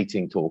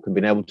fascinating talk and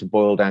being able to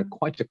boil down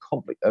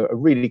a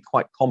really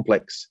quite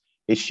complex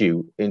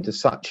issue into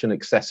such an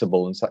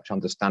accessible and such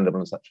understandable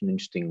and such an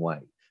interesting way.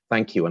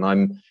 Thank you. And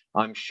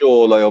I'm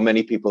sure there are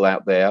many people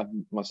out there,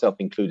 myself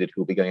included,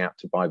 who will be going out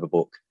to buy the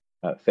book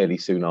fairly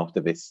soon after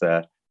this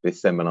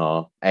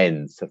seminar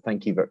ends. So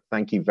thank you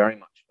very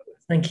much.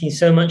 Thank you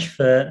so much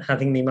for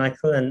having me,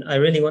 Michael. And I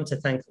really want to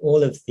thank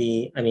all of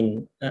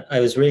I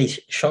was really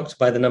shocked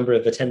by the number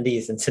of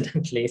attendees,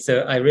 incidentally.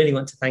 So I really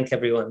want to thank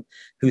everyone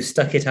who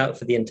stuck it out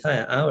for the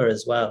entire hour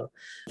as well,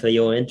 for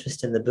your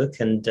interest in the book.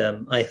 And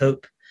I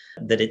hope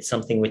that it's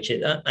something which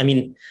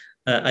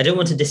I don't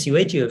want to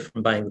dissuade you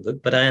from buying the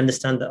book, but I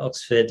understand that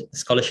Oxford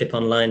Scholarship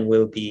Online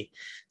will be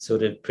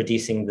sort of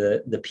producing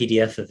the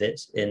PDF of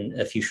it in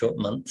a few short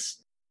months.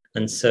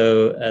 And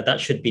so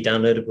that should be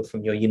downloadable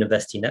from your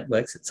university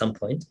networks at some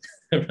point,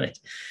 right?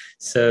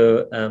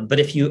 So, but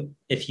if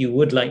you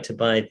would like to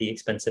buy the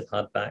expensive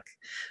hardback,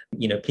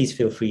 please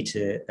feel free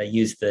to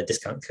use the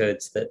discount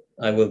codes that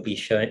I will be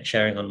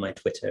sharing on my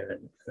Twitter,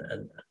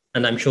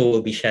 and I'm sure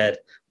will be shared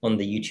on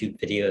the YouTube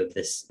video of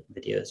this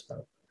video as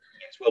well.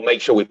 Yes, we'll make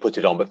sure we put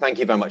it on. But thank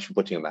you very much for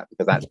putting on that,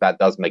 because that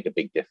does make a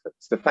big difference.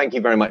 So thank you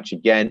very much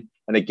again.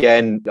 And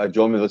again, I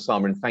join with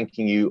Osama in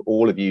thanking you,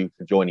 all of you,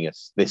 for joining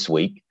us this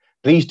week.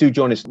 Please do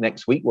join us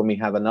next week when we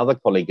have another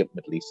colleague at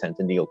Middle East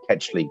Centre, Neil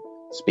Ketchley,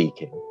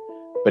 speaking.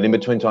 But in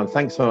between time,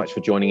 thanks so much for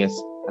joining us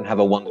and have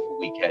a wonderful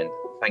weekend.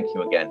 Thank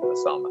you again,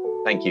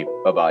 Osama. Thank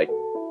you.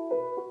 Bye-bye.